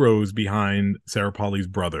 2 rows behind Sarah Polley's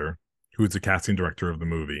brother, who is the casting director of the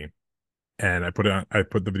movie, and I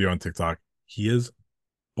put the video on TikTok. He is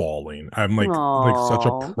bawling. I'm like such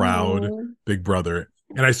a proud big brother.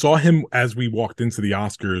 And I saw him as we walked into the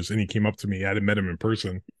Oscars, and he came up to me. I hadn't met him in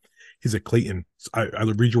person. He's like, Clayton, I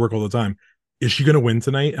read your work all the time. Is she going to win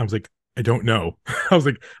tonight? I was like, I don't know. I was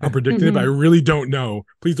like, I'm predicting it, but I really don't know.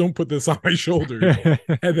 Please don't put this on my shoulders.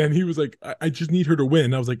 And then he was like, I just need her to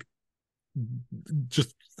win. I was like,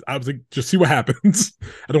 just see what happens.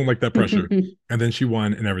 I don't like that pressure. And then she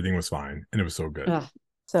won, and everything was fine, and it was so good.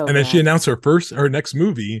 Then she announced her next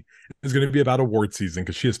movie is going to be about award season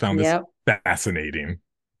because she has found this fascinating.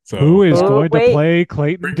 So who is going to play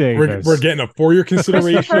Clayton Davis? We're getting a 4-year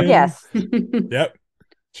consideration. Yes. Yep.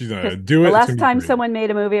 She's gonna do it. The last time someone made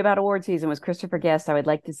a movie about award season was Christopher Guest. I would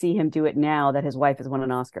like to see him do it now that his wife has won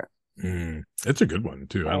an Oscar. It's a good one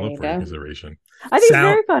too. I love For Your Consideration. I think it's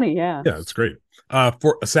very funny. Yeah, it's great.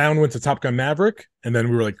 For sound went to Top Gun Maverick, and then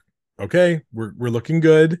we were like, okay, we're looking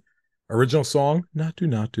good. Original song, not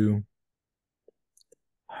do.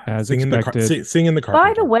 As expected. Sing in the car.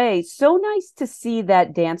 By the way, so nice to see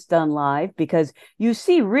that dance done live, because you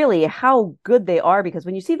see really how good they are, because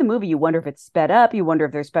when you see the movie, you wonder if it's sped up, you wonder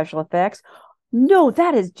if there's special effects. No,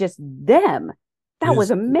 that is just them. That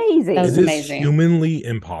was amazing. That was amazing. It's humanly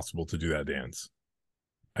impossible to do that dance.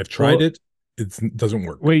 I've tried it. It doesn't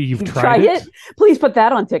work. Wait, you've tried it? Please put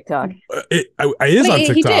that on TikTok. It is on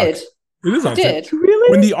TikTok. He did. It is on TikTok.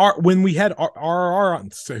 Really? When we had RRR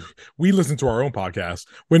on, we listened to our own podcast.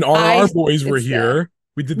 When RRR boys were here,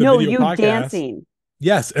 we did the video podcast. Dancing.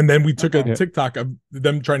 Yes, and then we took a TikTok of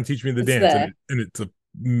them trying to teach me the dance, and it's a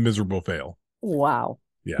miserable fail. Wow.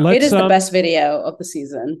 Yeah, it is the best video of the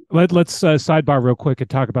season. Let's sidebar real quick and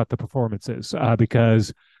talk about the performances,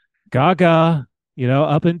 because Gaga,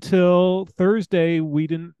 up until Thursday, we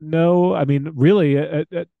didn't know. I mean, really,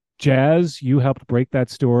 Jazz, you helped break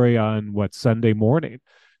that story on Sunday morning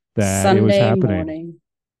that it was happening. Morning.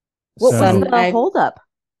 What was the hold up?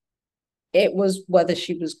 It was whether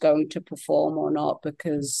she was going to perform or not,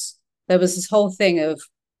 because there was this whole thing of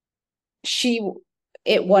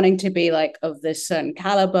it wanting to be like of this certain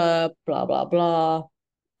caliber, blah, blah, blah.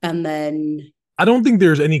 And then I don't think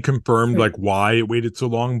there's any confirmed why it waited so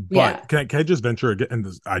long, but can I just venture again? And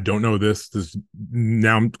I don't know this.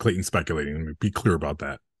 Now I'm Clayton speculating. Let me be clear about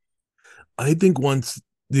that. I think once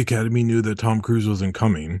the Academy knew that Tom Cruise wasn't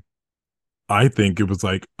coming, I think it was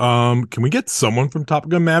like, can we get someone from Top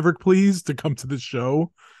Gun Maverick, please, to come to the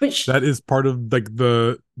show? That is part of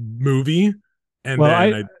the movie. And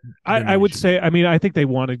well, I would say, I think they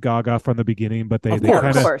wanted Gaga from the beginning, but they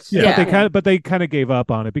kind of gave up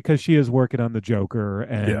on it because she is working on the Joker,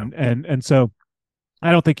 and so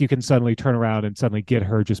I don't think you can suddenly turn around and suddenly get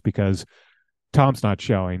her just because Tom's not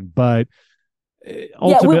showing. But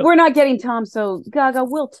we're not getting Tom, so Gaga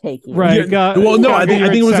will take you. Right. I think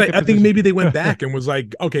it was like, I think maybe they went back and was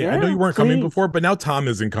like, okay, I know you weren't coming before, but now Tom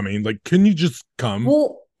isn't coming. Like, can you just come?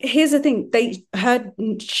 Well, here's the thing: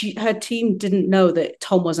 her team didn't know that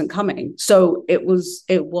Tom wasn't coming, so it was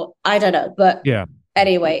I don't know, but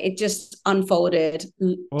anyway, it just unfolded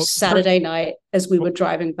Saturday night as we were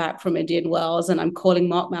driving back from Indian Wells, and I'm calling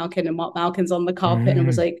Mark Malkin, and Mark Malkin's on the carpet and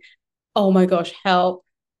was like, "Oh my gosh, help!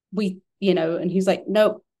 And he's like,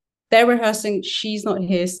 nope, they're rehearsing. She's not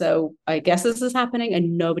here, so I guess this is happening,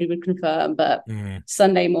 and nobody would confirm. But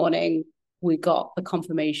Sunday morning, we got the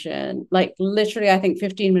confirmation, like literally, I think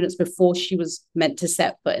 15 minutes before she was meant to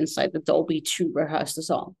set foot inside the Dolby to rehearse the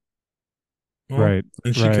song. Right.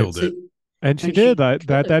 And she killed it. And she did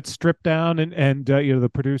that stripped down, and the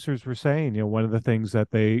producers were saying, one of the things that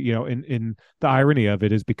they, in the irony of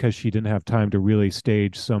it is because she didn't have time to really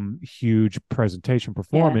stage some huge presentation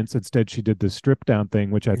performance. Instead, she did the stripped down thing,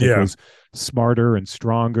 which I think was smarter and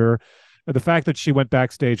stronger. The fact that she went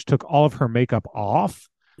backstage, took all of her makeup off,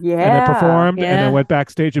 and then performed, and then went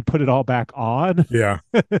backstage and put it all back on. Yeah.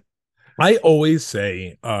 I always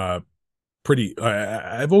say, I've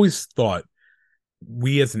always thought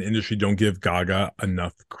we as an industry don't give Gaga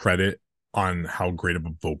enough credit on how great of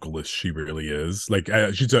a vocalist she really is. Like,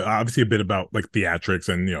 she's obviously a bit about like theatrics,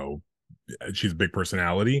 and she's a big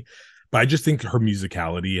personality, but I just think her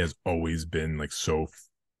musicality has always been like so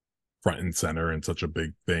front and center and such a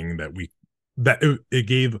big thing that it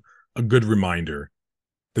gave a good reminder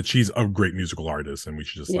that she's a great musical artist, and we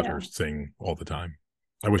should just let her sing all the time.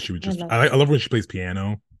 I wish she would just. I love when she plays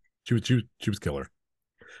piano. She was killer.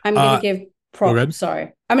 I'm gonna give props.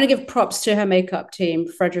 Sorry, I'm gonna give props to her makeup team,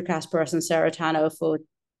 Frederick Asperis and Sarah Tano, for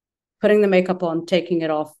putting the makeup on, taking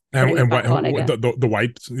it off, and the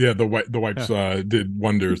wipes. Yeah, the wipes did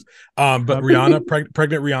wonders. But Rihanna,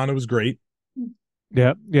 pregnant Rihanna was great.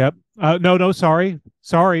 Yep. No, sorry,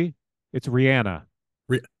 it's Rihanna.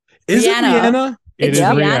 Is it Rihanna? It is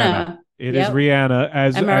Rihanna. It is Rihanna,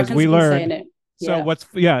 as we learned.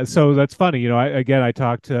 So that's funny. I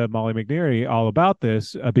talked to Molly McNeary all about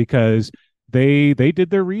this because they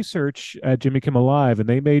did their research at Jimmy Kimmel Live, and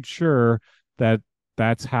they made sure that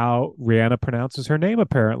that's how Rihanna pronounces her name,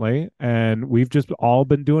 apparently. And we've just all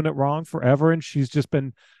been doing it wrong forever, and she's just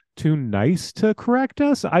been too nice to correct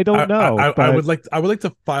us. I don't know. I would like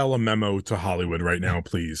to file a memo to Hollywood right now,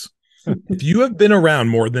 please. If you have been around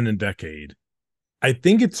more than a decade, I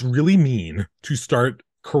think it's really mean to start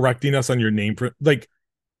correcting us on your name, for like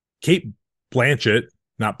Kate Blanchett,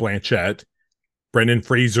 not Blanchett, Brendan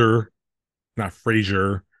Fraser, not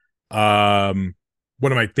Fraser,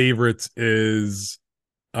 one of my favorites is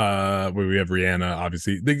where we have Rihanna,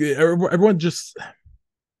 obviously. Everyone just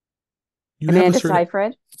Amanda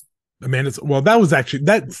Seyfried. Amanda's well, that was actually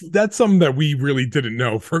that's something that we really didn't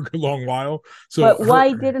know for a long while. So but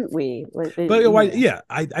why didn't we? But why, yeah,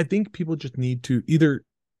 I think people just need to either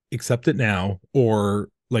accept it now, or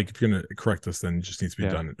like if you're gonna correct us, then it just needs to be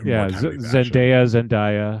done in more timely fashion.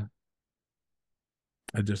 Zendaya.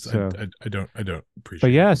 I don't appreciate.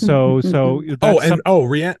 But yeah, so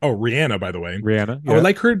Rihanna, by the way, Rihanna. Yeah. I would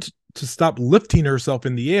like her to stop lifting herself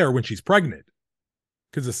in the air when she's pregnant,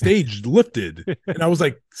 because the stage lifted, and I was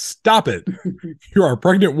like, "Stop it! You are a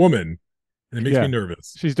pregnant woman," and it makes me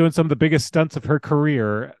nervous. She's doing some of the biggest stunts of her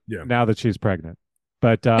career now that she's pregnant.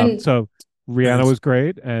 But so Rihanna was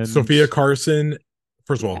great, and Sophia Carson.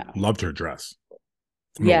 First of all, loved her dress.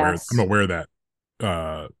 I'm gonna wear that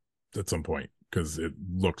at some point because it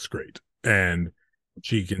looks great, and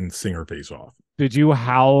she can sing her face off. Did you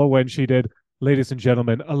howl when she did? Ladies and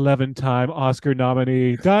gentlemen, 11-time Oscar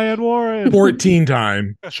nominee Diane Warren.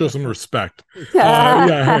 14-time. Show some respect.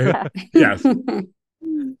 Yes.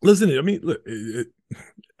 Listen, I mean,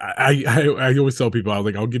 I always tell people,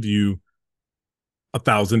 I'll give you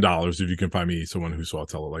 $1,000 if you can find me someone who saw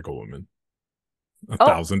Tell It Like a Woman.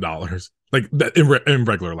 $1,000. Like that in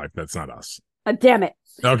regular life, that's not us. Damn it.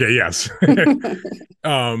 Okay, yes.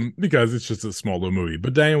 Because it's just a small little movie.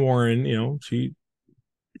 But Diane Warren,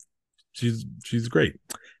 she's great.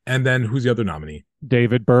 And then who's the other nominee?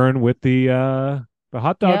 David Byrne with the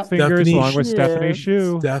hot dog fingers, along with Stephanie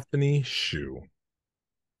Hsu. Stephanie Hsu.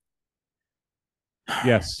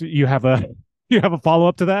 Yes, you have a follow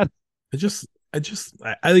up to that. I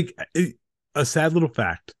like a sad little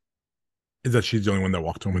fact is that she's the only one that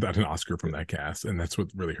walked home without an Oscar from that cast, and that's what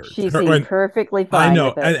really hurts. She seemed perfectly fine. I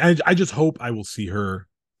know, with it. and I just hope I will see her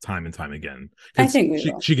time and time again. I think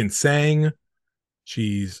we will. She can sing.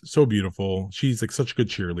 She's so beautiful. She's like such a good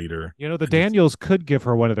cheerleader. The Daniels could give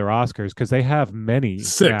her one of their Oscars because they have many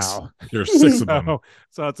 6 now. There's 6 of them.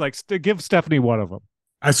 So it's like give Stephanie one of them.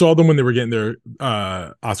 I saw them when they were getting their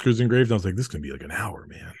Oscars engraved. And I was like, this is gonna be like an hour,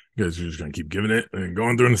 man. You guys are just gonna keep giving it and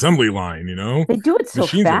going through an assembly line, They do it so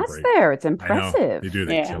fast there. It's impressive. They do.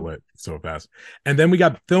 They kill it so fast. And then we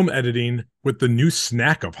got film editing with the new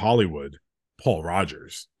snack of Hollywood, Paul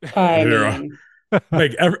Rogers.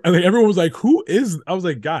 Like everyone was like, who is? I was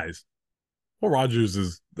like, guys, Paul Rogers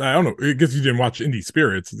is, I don't know, I guess you didn't watch Indie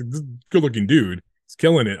Spirits. Good looking dude. He's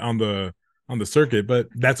killing it on the circuit, but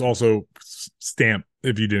that's also stamp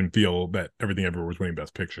if you didn't feel that Everything Everywhere was winning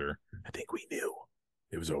Best Picture. I think we knew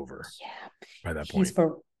it was over by that point.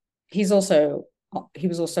 He was also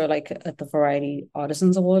like at the Variety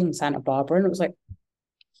Artisans Award in Santa Barbara, and it was like,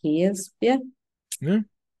 he is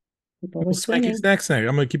Snack.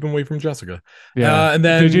 I'm gonna keep him away from Jessica. Yeah. And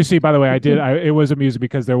then did you see? By the way, it was amusing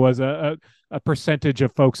because there was a percentage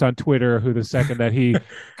of folks on Twitter who, the second that he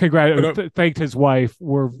thanked his wife,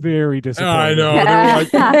 were very disappointed. I know. They were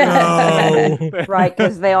like, no. Right,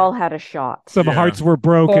 because they all had a shot. Some hearts were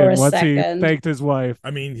broken once he thanked his wife. I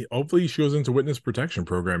mean, hopefully she goes into witness protection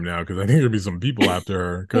program now, because I think there'll be some people after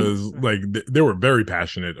her, because like they were very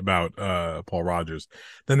passionate about Paul Rogers.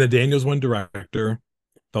 Then the Daniels won director.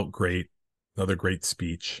 Felt great. Another great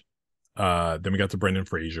speech. Then we got to Brendan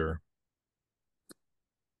Fraser.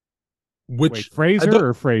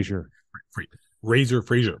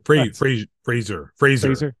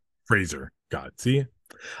 Fraser. God, see?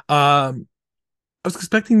 I was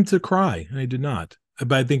expecting to cry, and I did not.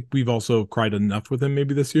 But I think we've also cried enough with him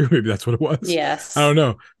maybe this year. Maybe that's what it was. Yes. I don't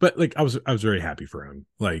know. But like I was very happy for him.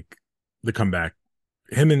 Like the comeback.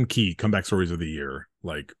 Him and Key comeback stories of the year,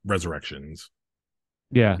 like Resurrections.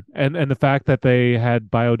 Yeah, and the fact that they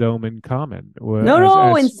had Biodome in common.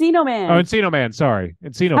 Encino Man. Oh, Encino Man. Sorry,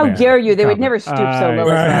 Encino Man. How dare you? They would never stoop so low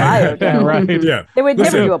as Biodome. Right. Yeah. They would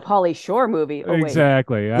never do a Pauly Shore movie. Oh,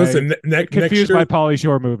 exactly. Listen, confused by Pauly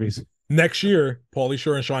Shore movies. Next year, Pauly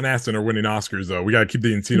Shore and Sean Astin are winning Oscars, though. We got to keep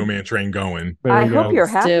the Encino Man train going. I hope you're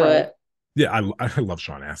halfway. Yeah, I love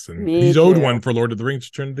Sean Astin. He's owed one for Lord of the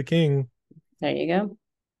Rings: Return of the King. There you go.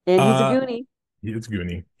 And he's a Goonie. It's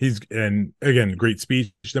Goonie. And again, great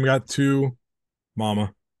speech. Then we got to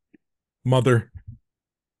Mother.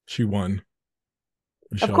 She won.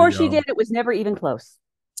 Of course she did. It was never even close.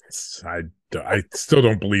 I still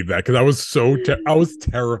don't believe that, because I was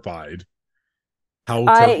terrified how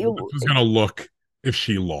terrible it was going to look if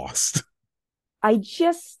she lost.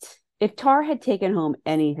 If Tar had taken home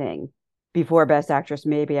anything before Best Actress,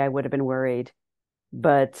 maybe I would have been worried.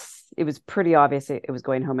 But it was pretty obvious it was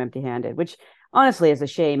going home empty-handed, which honestly is a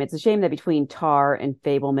shame. It's a shame that between Tar and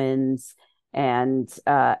Fabelmans and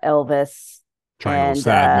Elvis, Triangle of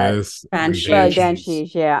Sadness, Banshees.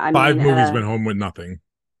 Banshees. Yeah, I Five mean, movies went home with nothing.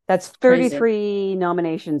 That's 33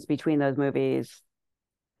 nominations between those movies,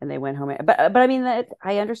 and they went home. But I mean that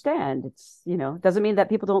I understand. It's it doesn't mean that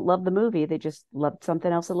people don't love the movie. They just loved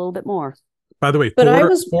something else a little bit more. By the way,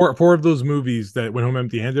 four of those movies that went home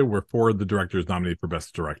empty-handed were four of the directors nominated for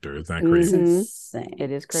Best Director. Isn't that crazy? Insane.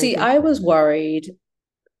 It is crazy. See, I was worried.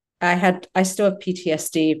 I still have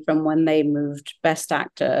PTSD from when they moved Best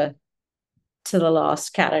Actor to the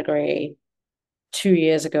last category 2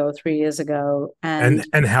 years ago, 3 years ago, and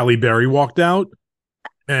Halle Berry walked out,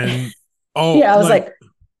 and I was like,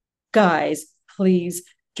 guys, please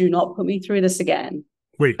do not put me through this again.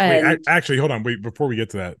 Wait, actually, hold on, wait, before we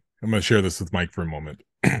get to that, I'm going to share this with Mike for a moment.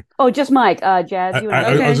 Oh, just Mike. Jazz, you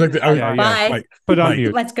Bye. Mike, put on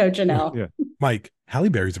mute. Let's go, Janelle. Yeah. Mike, Halle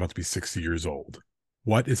Berry's about to be 60 years old.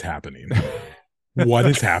 What is happening? What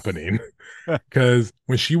is happening? Because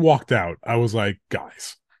when she walked out, I was like,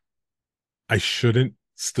 guys, I shouldn't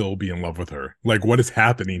still be in love with her. Like, what is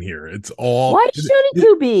happening here? It's all. Why shouldn't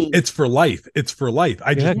you be? It's for life. It's for life.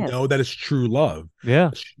 I just know that it's true love. Yeah.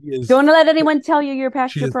 Don't let anyone tell you you're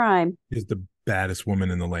past your prime. She is the baddest woman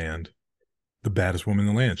in the land. The baddest woman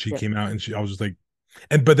in the land. She came out and I was just like,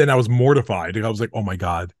 but then I was mortified. I was like, oh my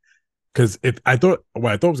God. Because what I thought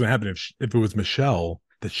was going to happen if it was Michelle,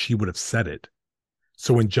 that she would have said it.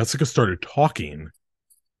 So when Jessica started talking,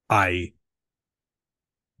 I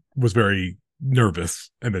was very nervous,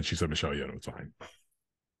 and then she said, "Michelle, yeah, no, it's fine."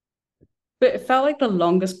 But it felt like the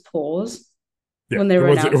longest pause when they were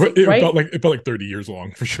announcing. It felt like 30 years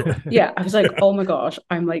long for sure. Yeah, I was like, "Oh my gosh!"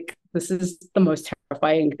 I'm like, "This is the most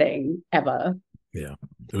terrifying thing ever." Yeah,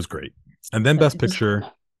 it was great. And then Best Picture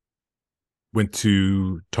went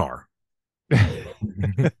to Tar.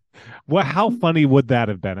 Well, how funny would that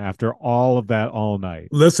have been after all of that all night?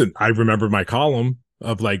 Listen, I remember my column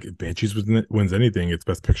of like, Banshees wins anything, it's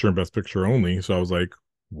Best Picture and Best Picture only. So I was like,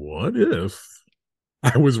 what if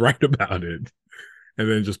I was right about it?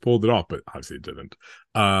 And then just pulled it off, but obviously it didn't.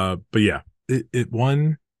 But yeah, it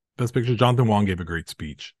won Best Picture. Jonathan Wong gave a great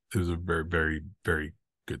speech. It was a very, very, very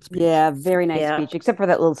good speech. Yeah, very nice speech, except for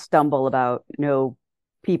that little stumble about no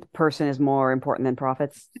person is more important than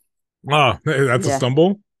profits. Oh, that's a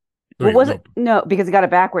stumble? Wait, was it? No, because he got it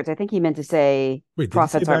backwards. I think he meant to say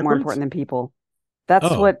profits aren't more important than people. That's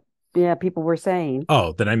what people were saying.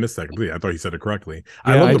 Oh, then I missed that completely. I thought he said it correctly.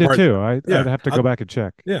 Yeah, I did too. I'd have to go back and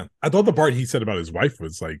check. Yeah. I thought the part he said about his wife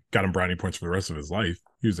was like, got him brownie points for the rest of his life.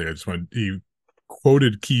 He was like, he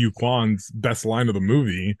quoted Ki Yu Kwan's best line of the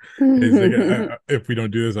movie. He's like, if we don't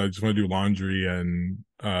do this, I just want to do laundry and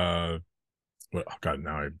oh God,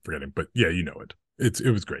 now I'm forgetting. But yeah, you know it.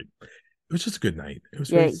 It was great. It was just a good night. It was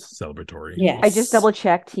very celebratory. Yeah, I just double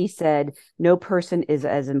checked. He said no person is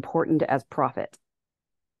as important as profit.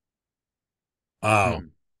 Oh,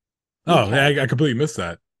 I completely missed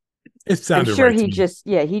that. It sounded. I'm sure right he just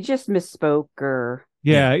misspoke or.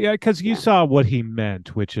 Yeah, because you saw what he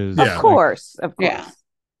meant, which is of course. Yeah.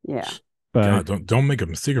 But God, don't make a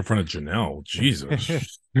mistake in front of Janelle. Jesus,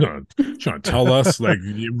 you're trying to tell us like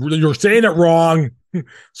you're saying it wrong.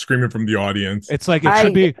 Screaming from the audience. It's like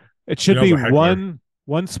it should be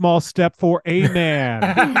one small step for a man.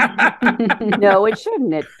 No, it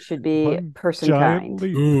shouldn't. It should be person kind.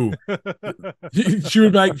 Ooh, she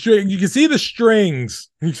would be like, you can see the strings.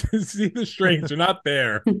 You can see the strings. They're not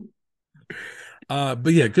there.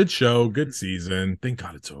 But yeah, good show, good season. Thank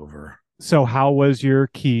God it's over. So how was your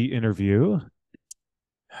key interview?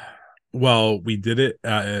 Well, we did it.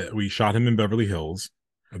 We shot him in Beverly Hills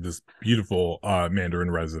at this beautiful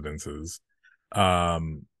Mandarin residences.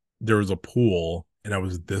 There was a pool, and I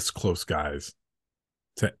was this close, guys.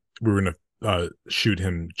 We were gonna shoot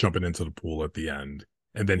him jumping into the pool at the end,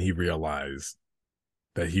 and then he realized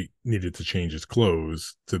that he needed to change his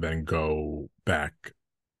clothes to then go back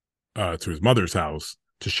to his mother's house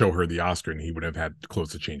to show her the Oscar, and he would have had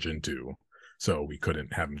clothes to change into. So we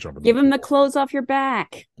couldn't have him jump in. Give him the clothes off your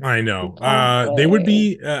back. I know. They would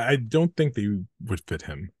be. I don't think they would fit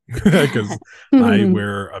him because I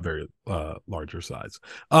wear a very larger size.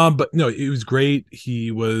 But no, it was great.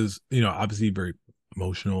 He was, obviously very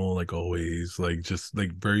emotional, like always, like just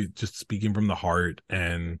speaking from the heart.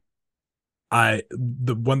 And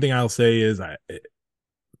the one thing I'll say is,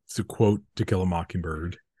 to quote To Kill a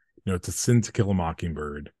Mockingbird, it's a sin to kill a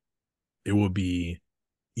mockingbird. It will be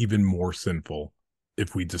even more sinful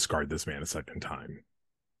if we discard this man a second time.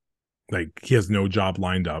 Like, he has no job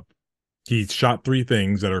lined up. He's shot 3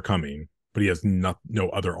 things that are coming, but he has no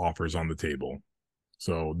other offers on the table.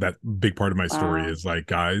 So that big part of my story is like,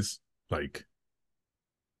 guys, like,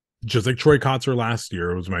 just like Troy Kotzer last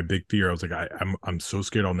year, it was my big fear. I was like, I'm so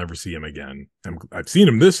scared I'll never see him again. I've seen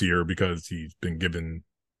him this year because he's been giving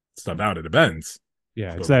stuff out at events.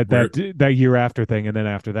 Yeah, it's that year after thing, and then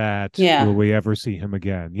after that, will we ever see him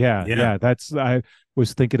again? Yeah. That's I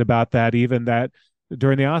was thinking about that even that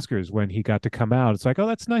during the Oscars when he got to come out. It's like, oh,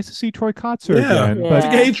 that's nice to see Troy Kotzer again. Yeah. But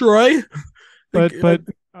hey, Troy. But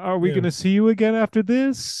are we going to see you again after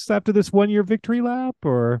this 1 year victory lap?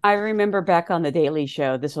 Or I remember back on the Daily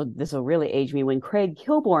Show. This will really age me when Craig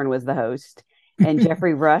Kilborn was the host and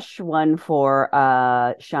Jeffrey Rush won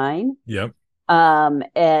for Shine. Yep.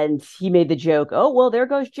 And he made the joke, oh, well, there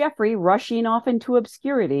goes Jeffrey rushing off into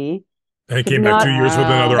obscurity. And he came back 2 years with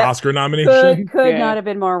another Oscar nomination. Could not have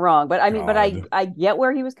been more wrong. But I mean, but I get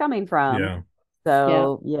where he was coming from. Yeah.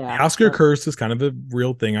 So the Oscar curse is kind of a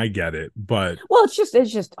real thing. I get it, but it's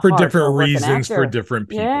just for different reasons for different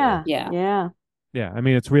people. Yeah. I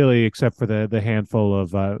mean, it's really except for the handful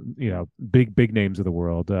of big names of the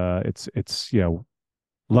world. It's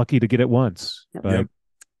lucky to get it once. But...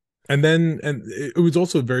 And it was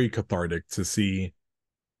also very cathartic to see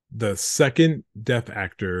the second deaf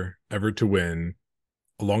actor ever to win,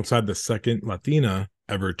 alongside the second Latina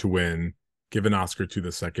ever to win, give an Oscar to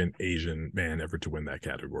the second Asian man ever to win that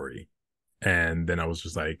category. And then I was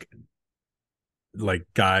just like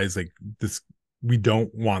guys, like this, we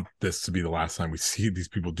don't want this to be the last time we see these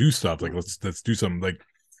people do stuff. Like let's do something. Like,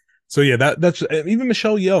 so yeah, that's even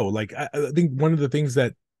Michelle Yeoh. Like I think one of the things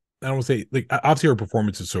that I don't want to say, like, obviously her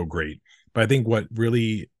performance is so great, but I think what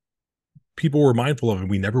really people were mindful of, and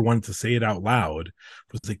we never wanted to say it out loud,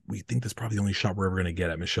 was like, we think this is probably the only shot we're ever going to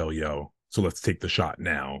get at Michelle Yeoh. So let's take the shot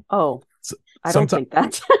now. Oh, I don't think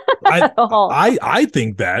that. I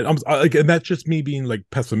think that I'm like, and that's just me being like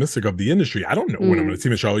pessimistic of the industry. I don't know when I'm going to see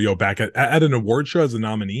Michelle Yeoh back at an award show as a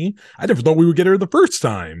nominee. I never thought we would get her the first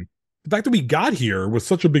time. The fact that we got here was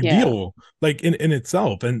such a big deal, like in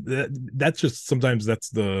itself, and that's just sometimes that's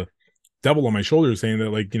the devil on my shoulder saying that,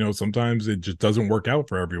 like, sometimes it just doesn't work out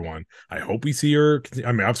for everyone. I hope we see her.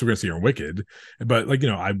 I mean, obviously we're gonna see her in Wicked, but like,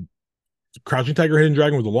 Crouching Tiger, Hidden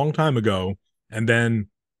Dragon was a long time ago, and then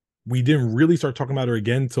we didn't really start talking about her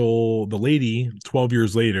again till The Lady 12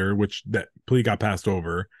 years later, which that plea got passed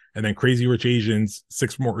over, and then Crazy Rich Asians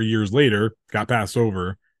 6 more years later got passed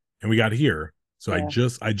over, and we got here. So I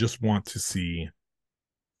just want to see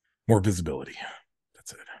more visibility.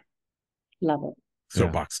 That's it. Love it.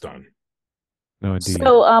 Soapbox done. No, indeed.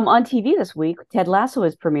 So on TV this week, Ted Lasso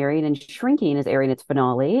is premiering and Shrinking is airing its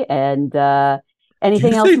finale. And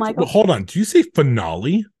anything else, Michael? Hold on. Do you say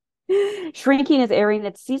finale? Shrinking is airing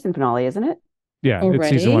its season finale, isn't it? Yeah, Already? it's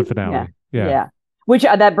season 1 finale. Yeah. Which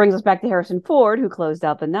that brings us back to Harrison Ford, who closed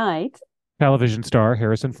out the night. Television star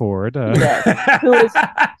Harrison Ford, who is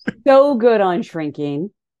so good on Shrinking.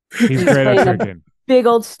 He's great on Shrinking. Big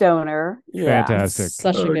old stoner. Yeah. Fantastic.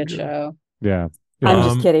 Such a good show. Yeah. I'm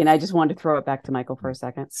just kidding. I just wanted to throw it back to Michael for a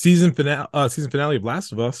second. Season finale of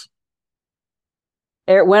Last of Us.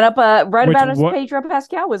 It went up about as Pedro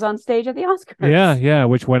Pascal was on stage at the Oscars. Yeah,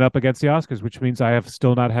 which went up against the Oscars, which means I have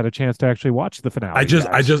still not had a chance to actually watch the finale. I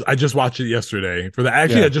just watched it yesterday. I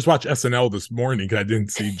just watched SNL this morning because I didn't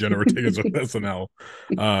see Jenna Ortega's on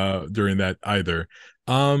SNL during that either.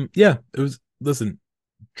 It was. Listen,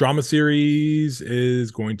 drama series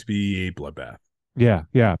is going to be a bloodbath.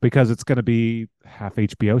 Yeah, because it's going to be half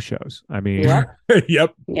HBO shows. I mean,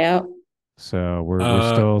 yep. So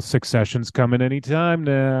we're still Succession's coming anytime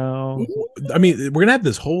now. I mean, we're gonna have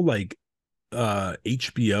this whole like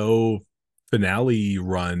HBO finale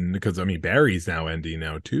run because I mean Barry's now ending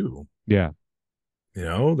now too. Yeah,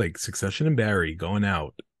 like Succession and Barry going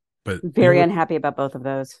out, but very unhappy about both of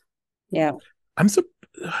those. Yeah, am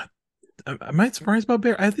I surprised about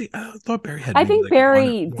Barry? I thought Barry had. I think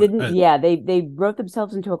Barry didn't. Yeah, they wrote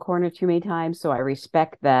themselves into a corner too many times. So I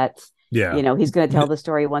respect that. Yeah, he's going to tell the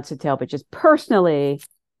story he wants to tell, but just personally,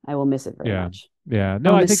 I will miss it very much. Yeah,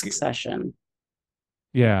 no, I think Succession.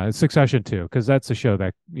 Yeah, Succession too, because that's a show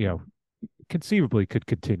that conceivably could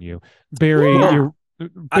continue. Barry,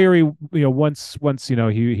 once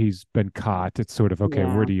he's been caught, it's sort of okay.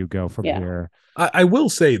 Where do you go from here? I will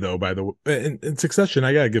say though, by the way, in Succession,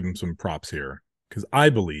 I gotta give him some props here because I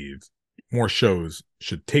believe more shows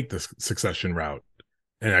should take the Succession route.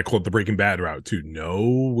 And I call it the Breaking Bad route too.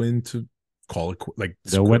 Know when to call it, like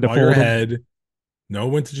know when to fold your head. Know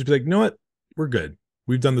when to just be like, you know what, we're good.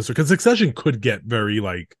 We've done this because Succession could get very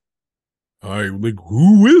like, all right, like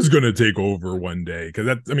who is gonna take over one day?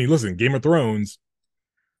 Because listen, Game of Thrones,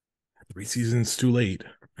 3 seasons too late,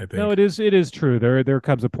 I think. No, it is true. There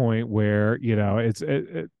comes a point where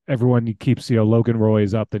everyone keeps Logan Roy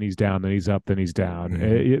is up, then he's down, then he's up, then he's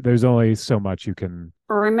down. There's only so much you can.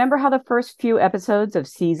 Remember how the first few episodes of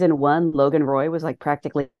season 1, Logan Roy was like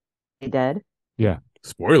practically dead? Yeah.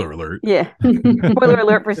 Spoiler alert. Yeah. Spoiler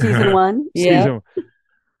alert for season 1. Yeah.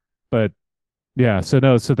 But yeah, so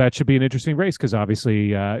that should be an interesting race because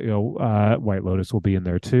obviously, White Lotus will be in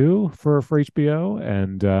there too for HBO,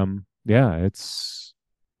 and it's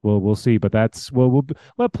we'll see. But we'll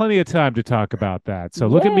have plenty of time to talk about that. So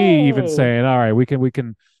look at me even saying, all right, we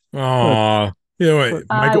can. Aw. You know what?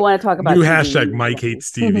 I want to talk about new TV. hashtag Mike hates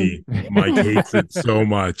TV. Mike hates it so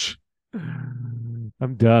much.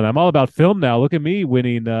 I'm done. I'm all about film now. Look at me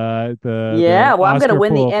winning the I'm going to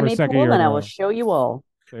win the pool Emmy pool, and I will show you all.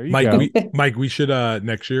 There you go. Mike, we should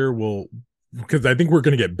next year because I think we're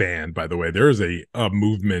going to get banned. By the way, there is a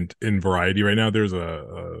movement in Variety right now. There's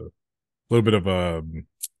a little bit of a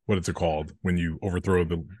what is it called when you overthrow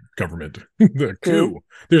the government? The coup.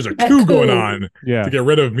 There's a coup going on to get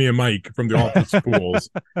rid of me and Mike from the office pools.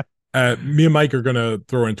 Me and Mike are going to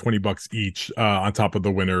throw in $20 each on top of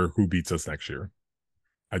the winner who beats us next year.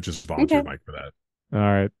 I just volunteered Mike for that. All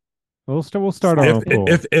right, we'll start our own pool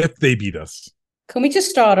if they beat us. Can we just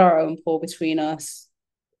start our own pool between us?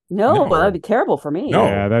 No, that would be terrible for me. No.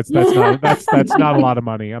 Yeah, that's not a lot of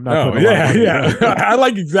money. I'm not. I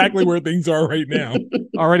like exactly where things are right now.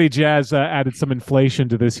 Already, Jazz added some inflation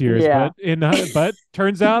to this year's, but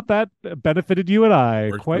turns out that benefited you and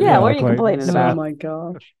I quite well. Yeah, what are you complaining about? Oh my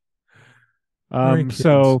gosh.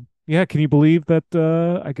 So yeah, can you believe that?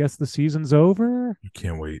 I guess the season's over. I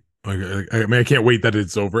can't wait. I mean, I can't wait that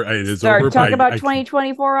it's over. It is over. Talk about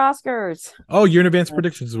 2024 Oscars. Oh, your in advance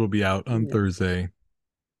predictions will be out on Thursday.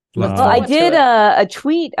 Well, I did a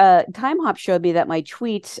tweet. Time Hop showed me that my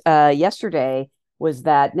tweet yesterday was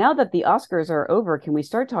that now that the Oscars are over, can we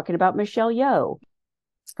start talking about Michelle Yeoh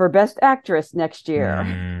for Best Actress next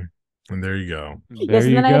year? And there you go. I had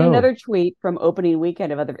another tweet from opening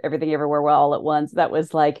weekend of Everything Everywhere All at Once that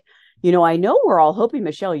was like, I know we're all hoping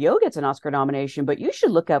Michelle Yeoh gets an Oscar nomination, but you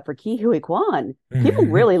should look out for Ke Huy Quan. People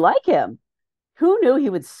really like him. Who knew he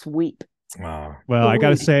would sweep? Well, I got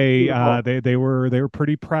to say, they were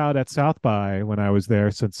pretty proud at South by when I was there,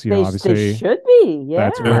 since obviously they should be. Yeah,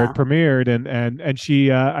 that's where it premiered, and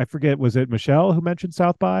she I forget, was it Michelle who mentioned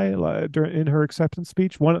South by in her acceptance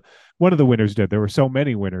speech? One of the winners did. There were so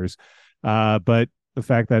many winners, but the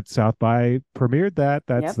fact that South by premiered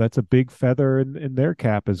that's a big feather in their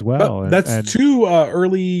cap as well. That's two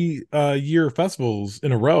early year festivals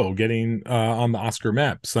in a row getting on the Oscar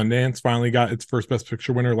map. Sundance finally got its first Best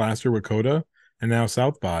Picture winner last year with Coda, and now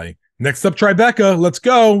South by. Next up, Tribeca. Let's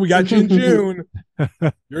go. We got you in June.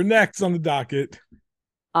 You're next on the docket.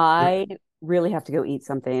 I really have to go eat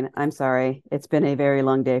something. I'm sorry. It's been a very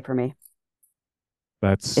long day for me.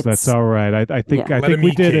 That's all right. I think we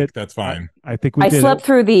did it. That's fine. I think we did it. I slept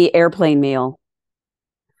through the airplane meal.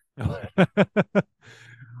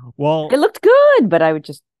 Well, it looked good, but I would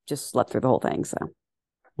just slept through the whole thing. So,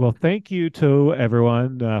 well, thank you to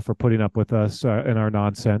everyone for putting up with us in our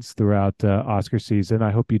nonsense throughout Oscar season. I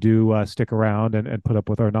hope you do stick around and put up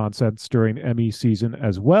with our nonsense during Emmy season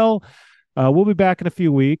as well. We'll be back in a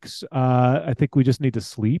few weeks. I think we just need to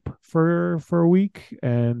sleep for a week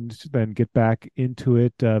and then get back into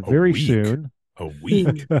it very soon. A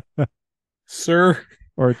week, sir.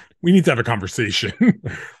 Or we need to have a conversation.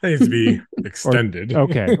 That needs to be extended.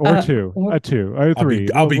 Okay, or two, or three.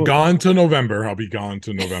 I'll be gone to November.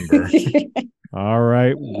 All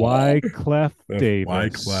right, Wyclef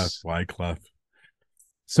Davis. Wyclef.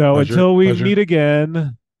 So until we meet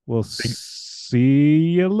again, we'll see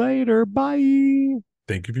you later. Bye.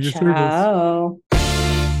 Thank you for your service.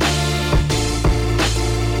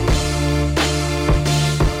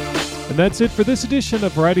 And that's it for this edition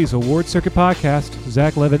of Variety's Award Circuit Podcast.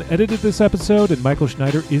 Zach Levin edited this episode, and Michael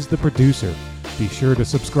Schneider is the producer. Be sure to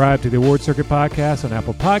subscribe to the Award Circuit Podcast on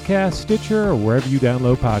Apple Podcasts, Stitcher, or wherever you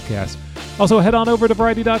download podcasts. Also, head on over to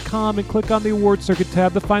Variety.com and click on the Award Circuit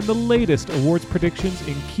tab to find the latest awards predictions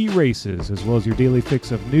in key races, as well as your daily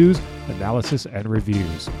fix of news, analysis, and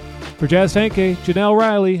reviews. For Jazz Henke, Janelle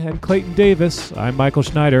Riley, and Clayton Davis, I'm Michael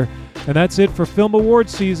Schneider. And that's it for Film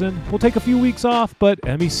Awards season. We'll take a few weeks off, but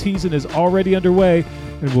Emmy season is already underway,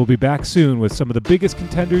 and we'll be back soon with some of the biggest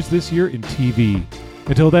contenders this year in TV.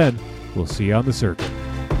 Until then, we'll see you on the circuit.